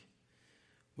speak.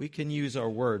 We can use our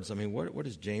words. I mean, what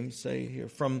does James say here?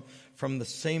 From the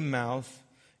same mouth,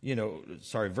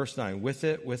 verse 9,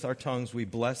 with our tongues we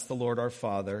bless the Lord our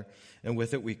Father, and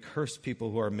with it we curse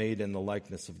people who are made in the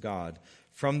likeness of God.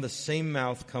 From the same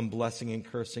mouth come blessing and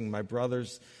cursing. My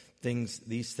brothers,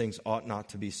 these things ought not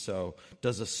to be so.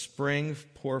 Does a spring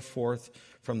pour forth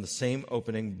from the same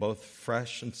opening both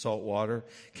fresh and salt water?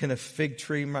 Can a fig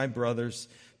tree, my brothers,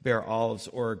 bear olives,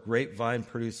 or a grapevine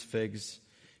produce figs?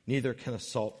 Neither can a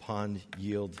salt pond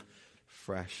yield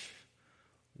fresh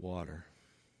water.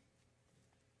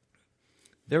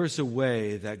 There is a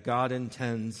way that God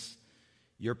intends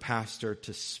your pastor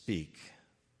to speak.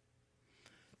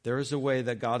 There is a way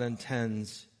that God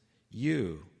intends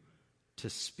you to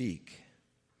speak.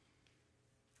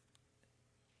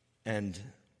 And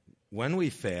when we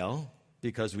fail,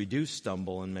 because we do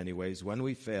stumble in many ways, when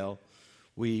we fail,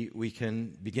 we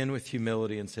can begin with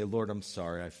humility and say, "Lord, I'm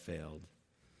sorry I failed."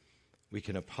 We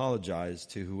can apologize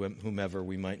to whomever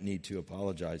we might need to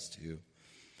apologize to.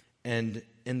 And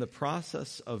in the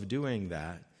process of doing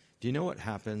that, do you know what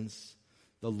happens?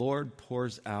 The Lord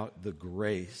pours out the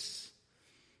grace.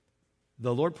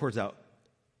 The Lord pours out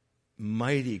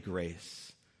mighty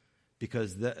grace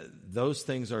because those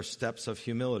things are steps of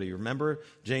humility. Remember,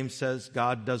 James says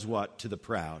God does what to the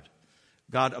proud?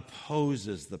 God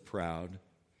opposes the proud.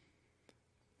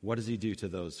 What does he do to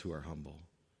those who are humble,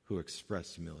 who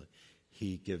express humility?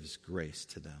 He gives grace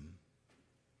to them.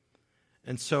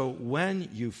 And so when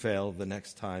you fail the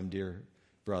next time, dear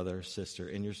brother, sister,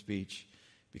 in your speech,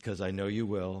 because I know you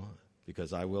will,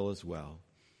 because I will as well,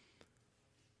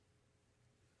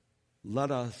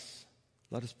 let us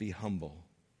be humble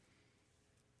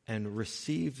and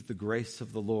receive the grace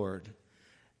of the Lord.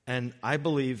 And I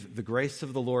believe the grace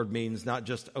of the Lord means not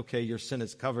just, okay, your sin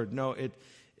is covered. No,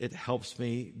 it helps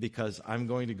me because I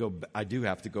do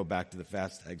have to go back to the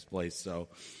fast tags place, so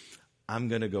I'm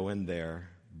going to go in there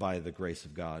by the grace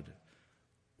of God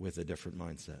with a different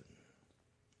mindset.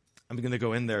 I'm going to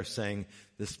go in there saying,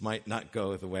 this might not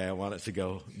go the way I want it to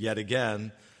go yet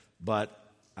again,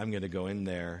 but I'm going to go in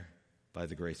there by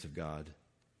the grace of God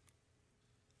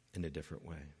in a different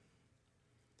way.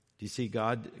 Do you see,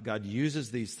 God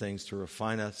uses these things to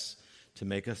refine us, to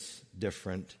make us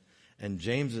different. And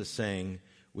James is saying,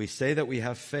 we say that we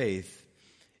have faith,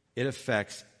 it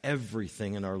affects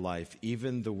everything in our life,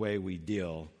 even the way we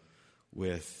deal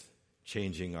with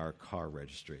changing our car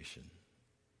registration.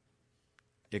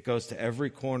 It goes to every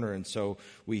corner, and so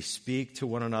we speak to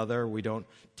one another. We don't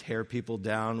tear people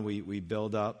down. We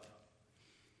build up.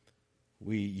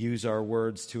 We use our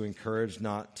words to encourage,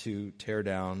 not to tear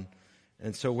down.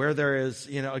 And so where there is,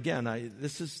 again,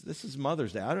 this is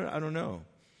Mother's Day. I don't know.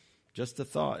 Just a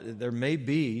thought. There may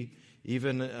be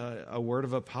even a word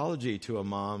of apology to a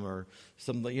mom or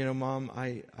something. Mom,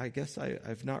 I guess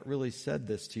I've not really said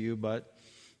this to you, but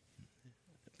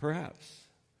perhaps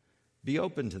be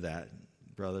open to that,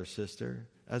 brother, sister,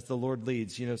 as the Lord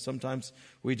leads. Sometimes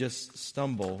we just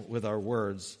stumble with our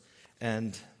words,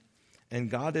 and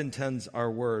God intends our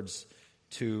words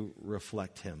to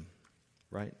reflect Him,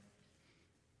 right?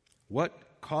 What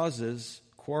causes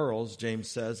quarrels, James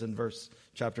says in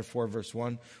chapter 4, verse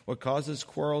 1, what causes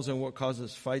quarrels and what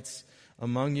causes fights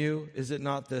among you? Is it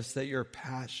not this, that your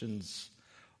passions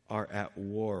are at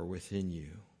war within you?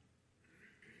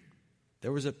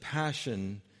 There was a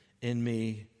passion in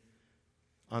me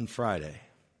on Friday.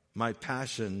 My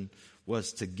passion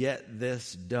was to get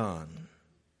this done.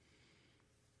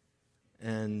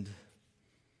 And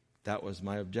that was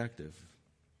my objective.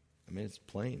 I mean, it's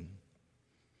plain.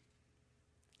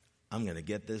 I'm going to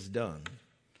get this done.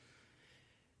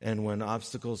 And when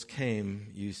obstacles came,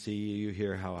 you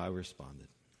hear how I responded.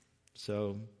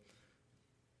 So,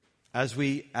 as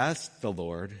we ask the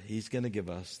Lord, He's going to give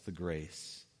us the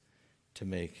grace to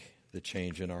make the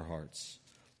change in our hearts.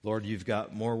 Lord, you've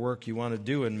got more work you want to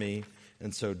do in me,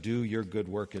 and so do your good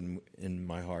work in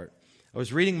my heart. I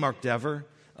was reading Mark Dever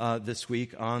this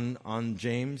week on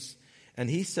James, and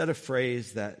he said a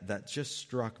phrase that just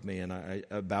struck me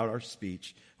about our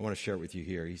speech. I want to share it with you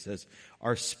here. He says,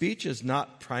 our speech is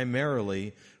not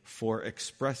primarily for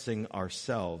expressing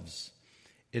ourselves.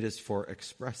 It is for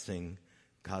expressing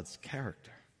God's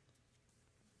character.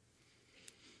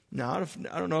 Now,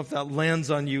 I don't know if that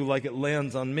lands on you like it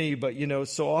lands on me, but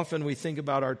so often we think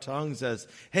about our tongues as,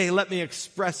 hey, let me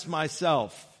express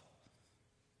myself.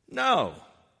 No,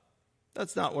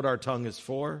 that's not what our tongue is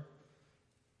for.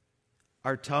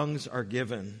 Our tongues are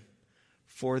given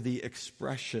for the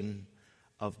expression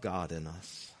of God in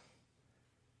us.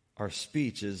 Our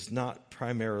speech is not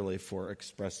primarily for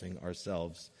expressing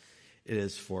ourselves. It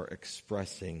is for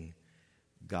expressing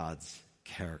God's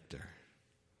character.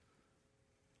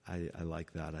 I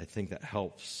like that. I think that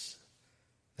helps.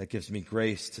 That gives me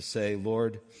grace to say,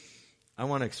 Lord, I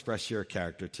want to express your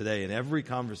character today in every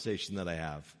conversation that I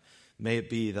have. May it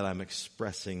be that I'm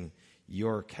expressing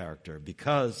your character,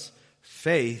 because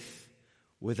faith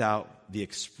without the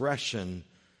expression,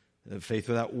 faith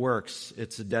without works,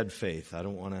 it's a dead faith. I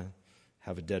don't want to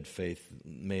have a dead faith.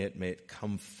 May it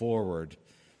come forward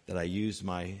that I use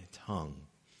my tongue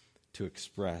to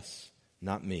express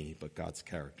not me, but God's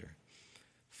character.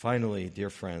 Finally,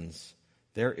 dear friends,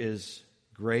 there is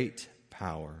great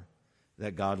power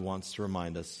that God wants to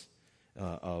remind us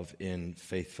of in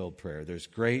faith-filled prayer. There's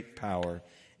great power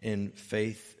in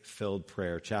faith-filled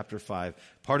prayer. Chapter 5.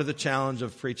 Part of the challenge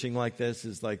of preaching like this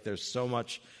is there's so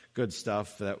much good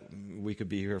stuff that we could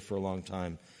be here for a long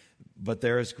time. But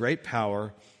there is great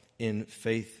power in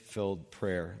faith-filled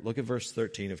prayer. Look at verse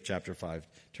 13 of chapter 5.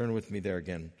 Turn with me there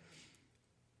again.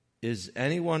 Is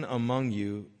anyone among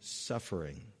you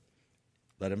suffering?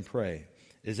 Let him pray.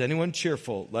 Is anyone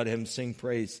cheerful? Let him sing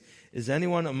praise. Is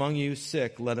anyone among you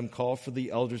sick? Let him call for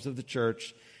the elders of the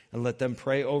church and let them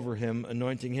pray over him,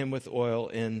 anointing him with oil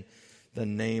in the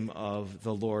name of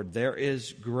the Lord. There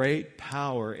is great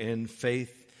power in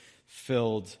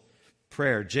faith-filled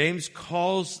prayer. James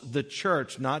calls the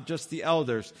church, not just the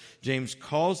elders, James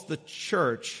calls the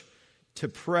church to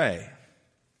pray.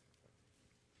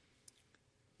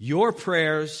 Your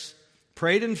prayers,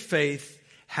 prayed in faith,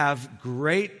 have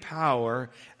great power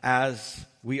as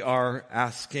we are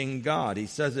asking God. He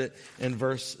says it in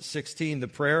verse 16. The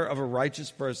prayer of a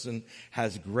righteous person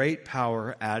has great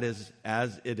power as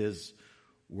it is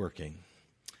working.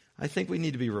 I think we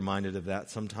need to be reminded of that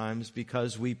sometimes,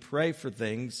 because we pray for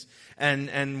things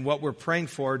and what we're praying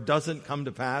for doesn't come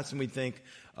to pass, and we think,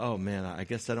 oh man, I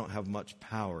guess I don't have much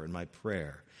power in my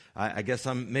prayer. I guess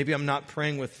maybe I'm not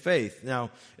praying with faith.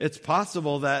 Now, it's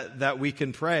possible that we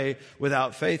can pray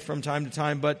without faith from time to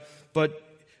time, but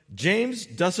James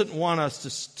doesn't want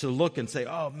us to look and say,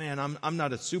 oh man, I'm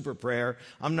not a super prayer.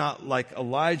 I'm not like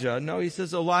Elijah. No, he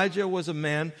says Elijah was a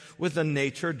man with a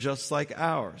nature just like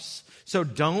ours. So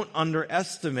don't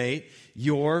underestimate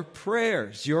your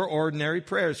prayers, your ordinary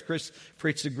prayers. Chris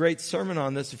preached a great sermon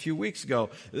on this a few weeks ago.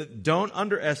 Don't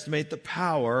underestimate the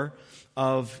power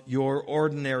of your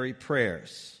ordinary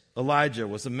prayers. Elijah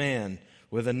was a man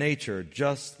with a nature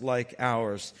just like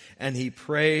ours, and he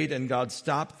prayed, and God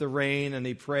stopped the rain, and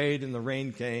he prayed, and the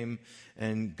rain came,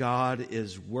 and God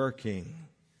is working.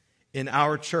 In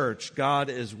our church, God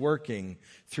is working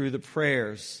through the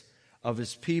prayers of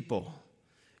his people.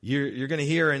 You're going to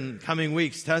hear in coming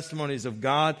weeks testimonies of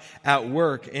God at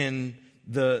work in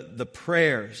the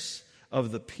prayers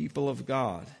of the people of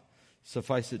God.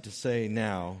 Suffice it to say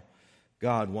now,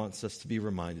 God wants us to be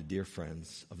reminded, dear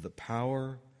friends, of the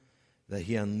power that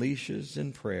he unleashes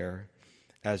in prayer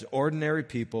as ordinary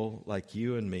people like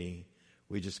you and me.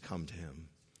 We just come to him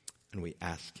and we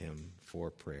ask him for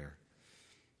prayer.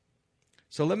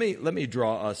 So let me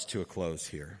draw us to a close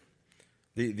here.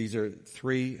 These are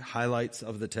three highlights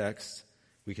of the text.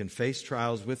 We can face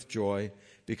trials with joy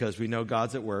because we know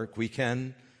God's at work. We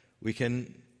can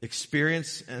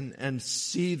experience and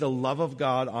see the love of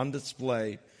God on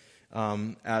display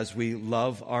as we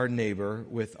love our neighbor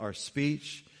with our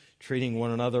speech, treating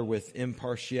one another with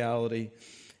impartiality.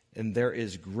 And there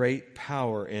is great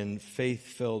power in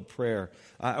faith-filled prayer.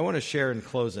 I want to share in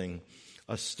closing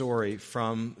a story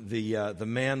from the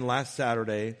man last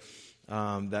Saturday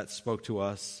that spoke to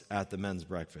us at the men's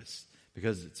breakfast,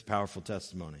 because it's a powerful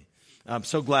testimony. I'm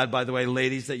so glad, by the way,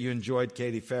 ladies, that you enjoyed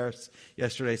Katie Ferris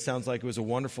yesterday. Sounds like it was a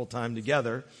wonderful time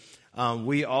together.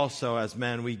 We also, as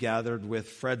men, we gathered with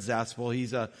Fred Zaspel.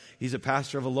 He's a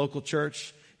pastor of a local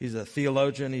church. He's a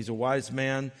theologian. He's a wise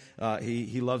man.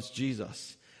 He loves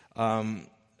Jesus.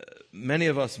 Many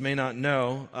of us may not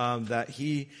know that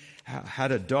he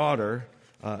had a daughter.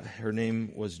 Her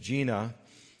name was Gina,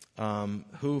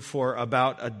 who for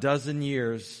about a dozen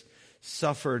years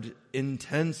suffered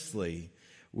intensely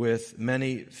with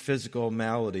many physical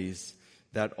maladies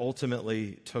that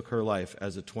ultimately took her life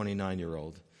as a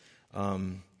 29-year-old.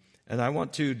 And I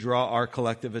want to draw our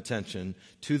collective attention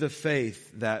to the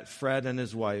faith that Fred and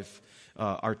his wife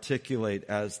articulate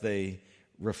as they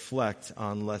reflect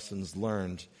on lessons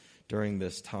learned during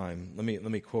this time. Let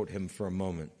me quote him for a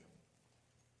moment.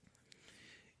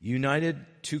 United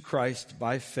to Christ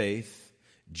by faith,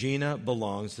 Gina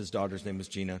belongs, his daughter's name was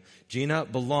Gina. Gina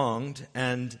belonged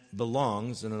and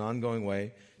belongs in an ongoing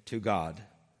way to God.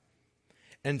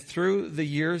 And through the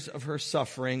years of her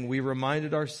suffering, we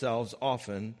reminded ourselves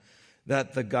often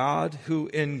that the God who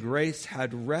in grace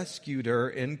had rescued her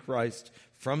in Christ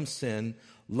from sin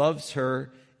loves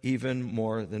her even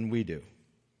more than we do.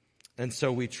 And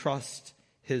so we trust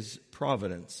his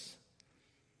providence.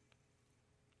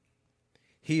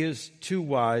 He is too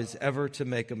wise ever to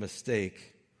make a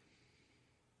mistake,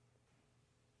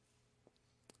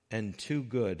 and too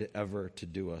good ever to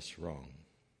do us wrong.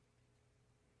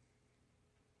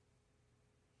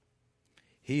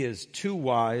 He is too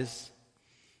wise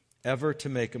ever to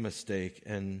make a mistake,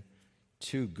 and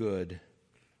too good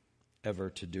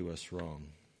ever to do us wrong.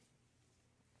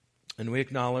 And we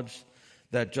acknowledge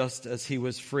that just as he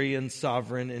was free and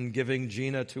sovereign in giving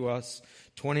Gina to us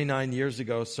 29 years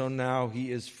ago, so now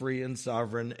he is free and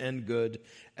sovereign and good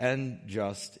and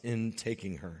just in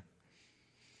taking her.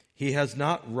 He has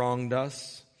not wronged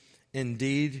us.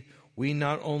 Indeed, we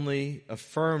not only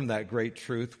affirm that great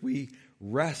truth, we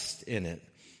rest in it.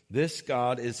 This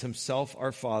God is himself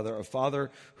our Father, a Father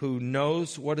who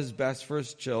knows what is best for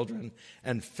his children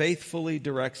and faithfully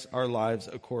directs our lives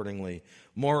accordingly.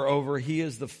 Moreover, he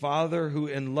is the Father who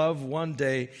in love one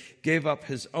day gave up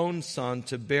his own Son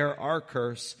to bear our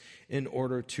curse in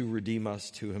order to redeem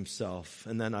us to himself.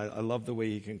 And then I love the way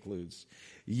he concludes.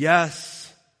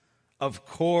 Yes, of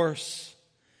course,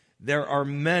 there are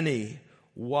many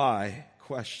why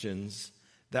questions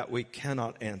that we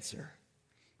cannot answer.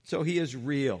 So he is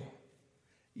real.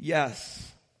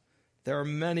 Yes, there are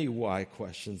many why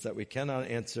questions that we cannot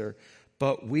answer,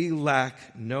 but we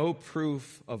lack no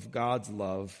proof of God's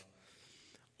love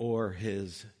or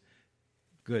his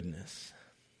goodness.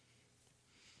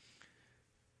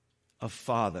 A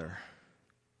father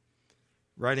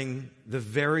writing the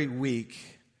very week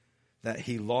that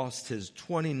he lost his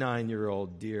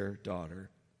 29-year-old dear daughter,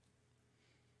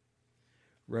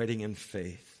 writing in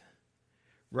faith,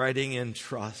 writing in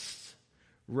trust,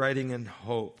 writing in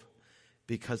hope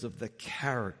because of the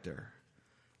character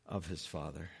of his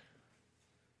Father.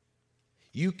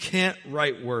 You can't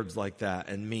write words like that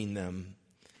and mean them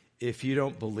if you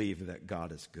don't believe that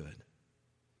God is good.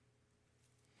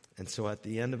 And so at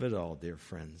the end of it all, dear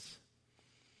friends,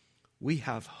 we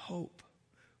have hope,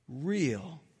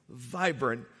 real,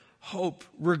 vibrant hope,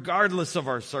 regardless of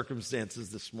our circumstances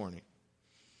this morning.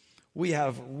 We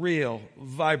have real,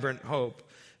 vibrant hope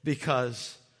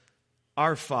because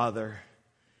our Father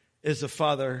is a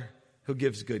Father who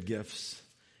gives good gifts.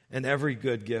 And every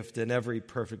good gift and every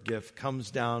perfect gift comes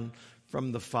down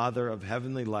from the Father of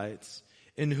heavenly lights,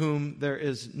 in whom there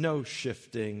is no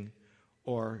shifting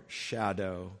or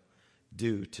shadow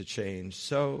due to change.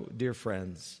 So, dear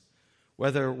friends,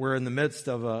 whether we're in the midst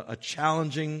of a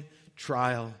challenging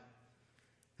trial,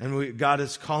 and God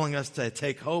is calling us to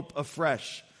take hope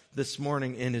afresh this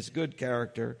morning in his good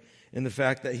character, in the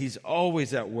fact that he's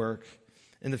always at work,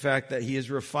 in the fact that he is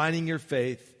refining your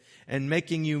faith and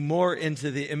making you more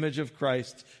into the image of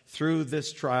Christ through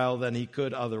this trial than he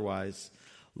could otherwise.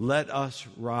 Let us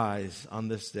rise on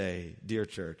this day, dear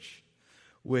church,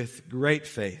 with great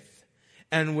faith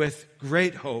and with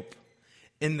great hope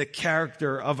in the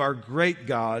character of our great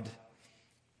God,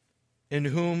 in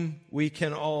whom we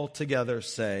can all together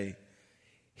say,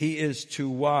 he is too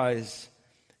wise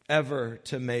ever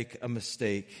to make a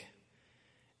mistake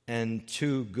and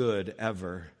too good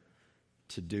ever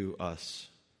to do us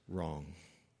wrong.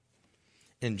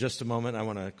 In just a moment, I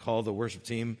want to call the worship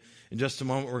team. In just a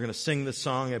moment, we're going to sing this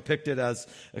song. I picked it as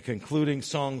a concluding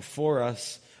song for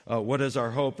us what is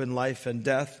our hope in life and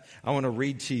death, I want to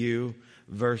read to you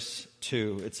verse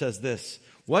 2. It says this: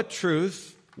 What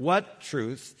truth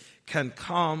can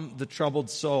calm the troubled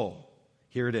soul?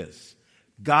 Here it is.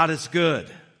 God is good.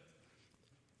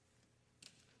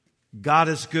 God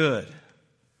is good.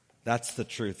 That's the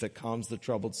truth that calms the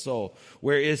troubled soul.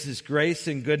 Where is his grace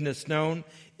and goodness known?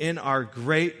 In our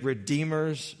great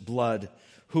Redeemer's blood,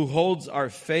 who holds our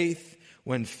faith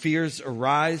when fears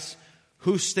arise,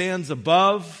 who stands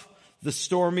above the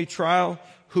stormy trial,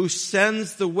 who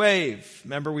sends the wave.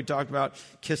 Remember we talked about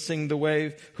kissing the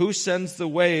wave? Who sends the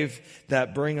wave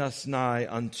that bring us nigh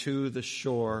unto the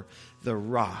shore, the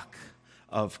rock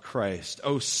of Christ.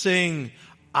 Oh, sing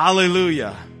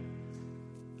Alleluia.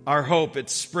 Our hope, it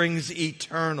springs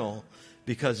eternal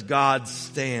because God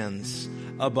stands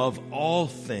above all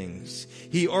things.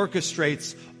 He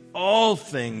orchestrates all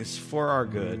things for our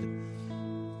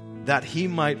good, that he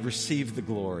might receive the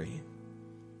glory,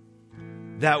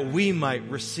 that we might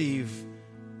receive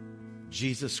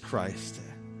Jesus Christ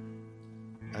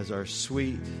as our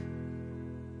sweet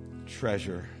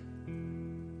treasure,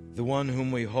 the one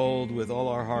whom we hold with all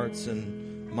our hearts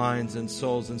and minds and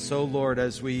souls. And so, Lord,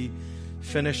 as we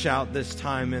finish out this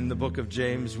time in the book of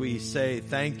James, we say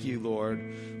thank you, Lord,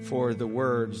 for the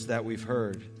words that we've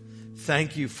heard.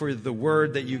 Thank you for the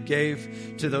word that you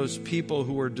gave to those people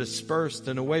who were dispersed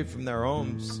and away from their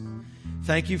homes.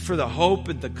 Thank you for the hope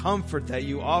and the comfort that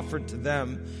you offered to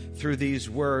them through these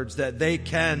words, that they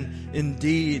can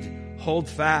indeed hold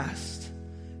fast.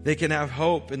 They can have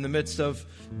hope in the midst of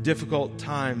difficult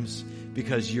times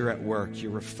because you're at work.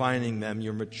 You're refining them.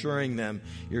 You're maturing them.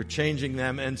 You're changing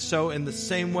them. And so in the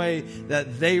same way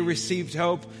that they received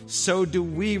hope, so do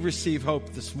we receive hope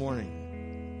this morning.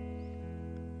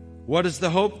 What is the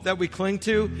hope that we cling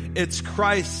to? It's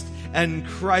Christ and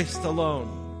Christ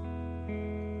alone.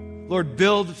 Lord,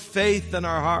 build faith in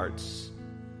our hearts.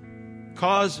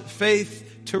 Cause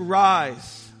faith to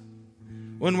rise.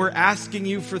 When we're asking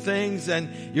you for things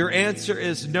and your answer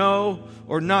is no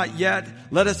or not yet,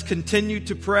 let us continue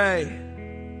to pray.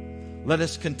 Let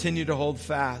us continue to hold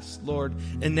fast. Lord,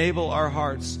 enable our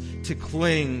hearts to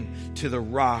cling to the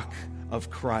rock of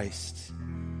Christ.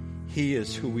 He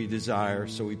is who we desire.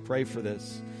 So we pray for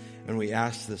this and we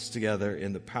ask this together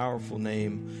in the powerful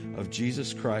name of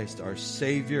Jesus Christ, our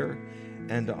Savior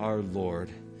and our Lord.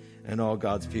 And all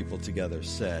God's people together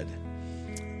said,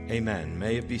 Amen.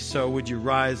 May it be so. Would you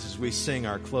rise as we sing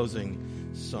our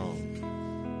closing song?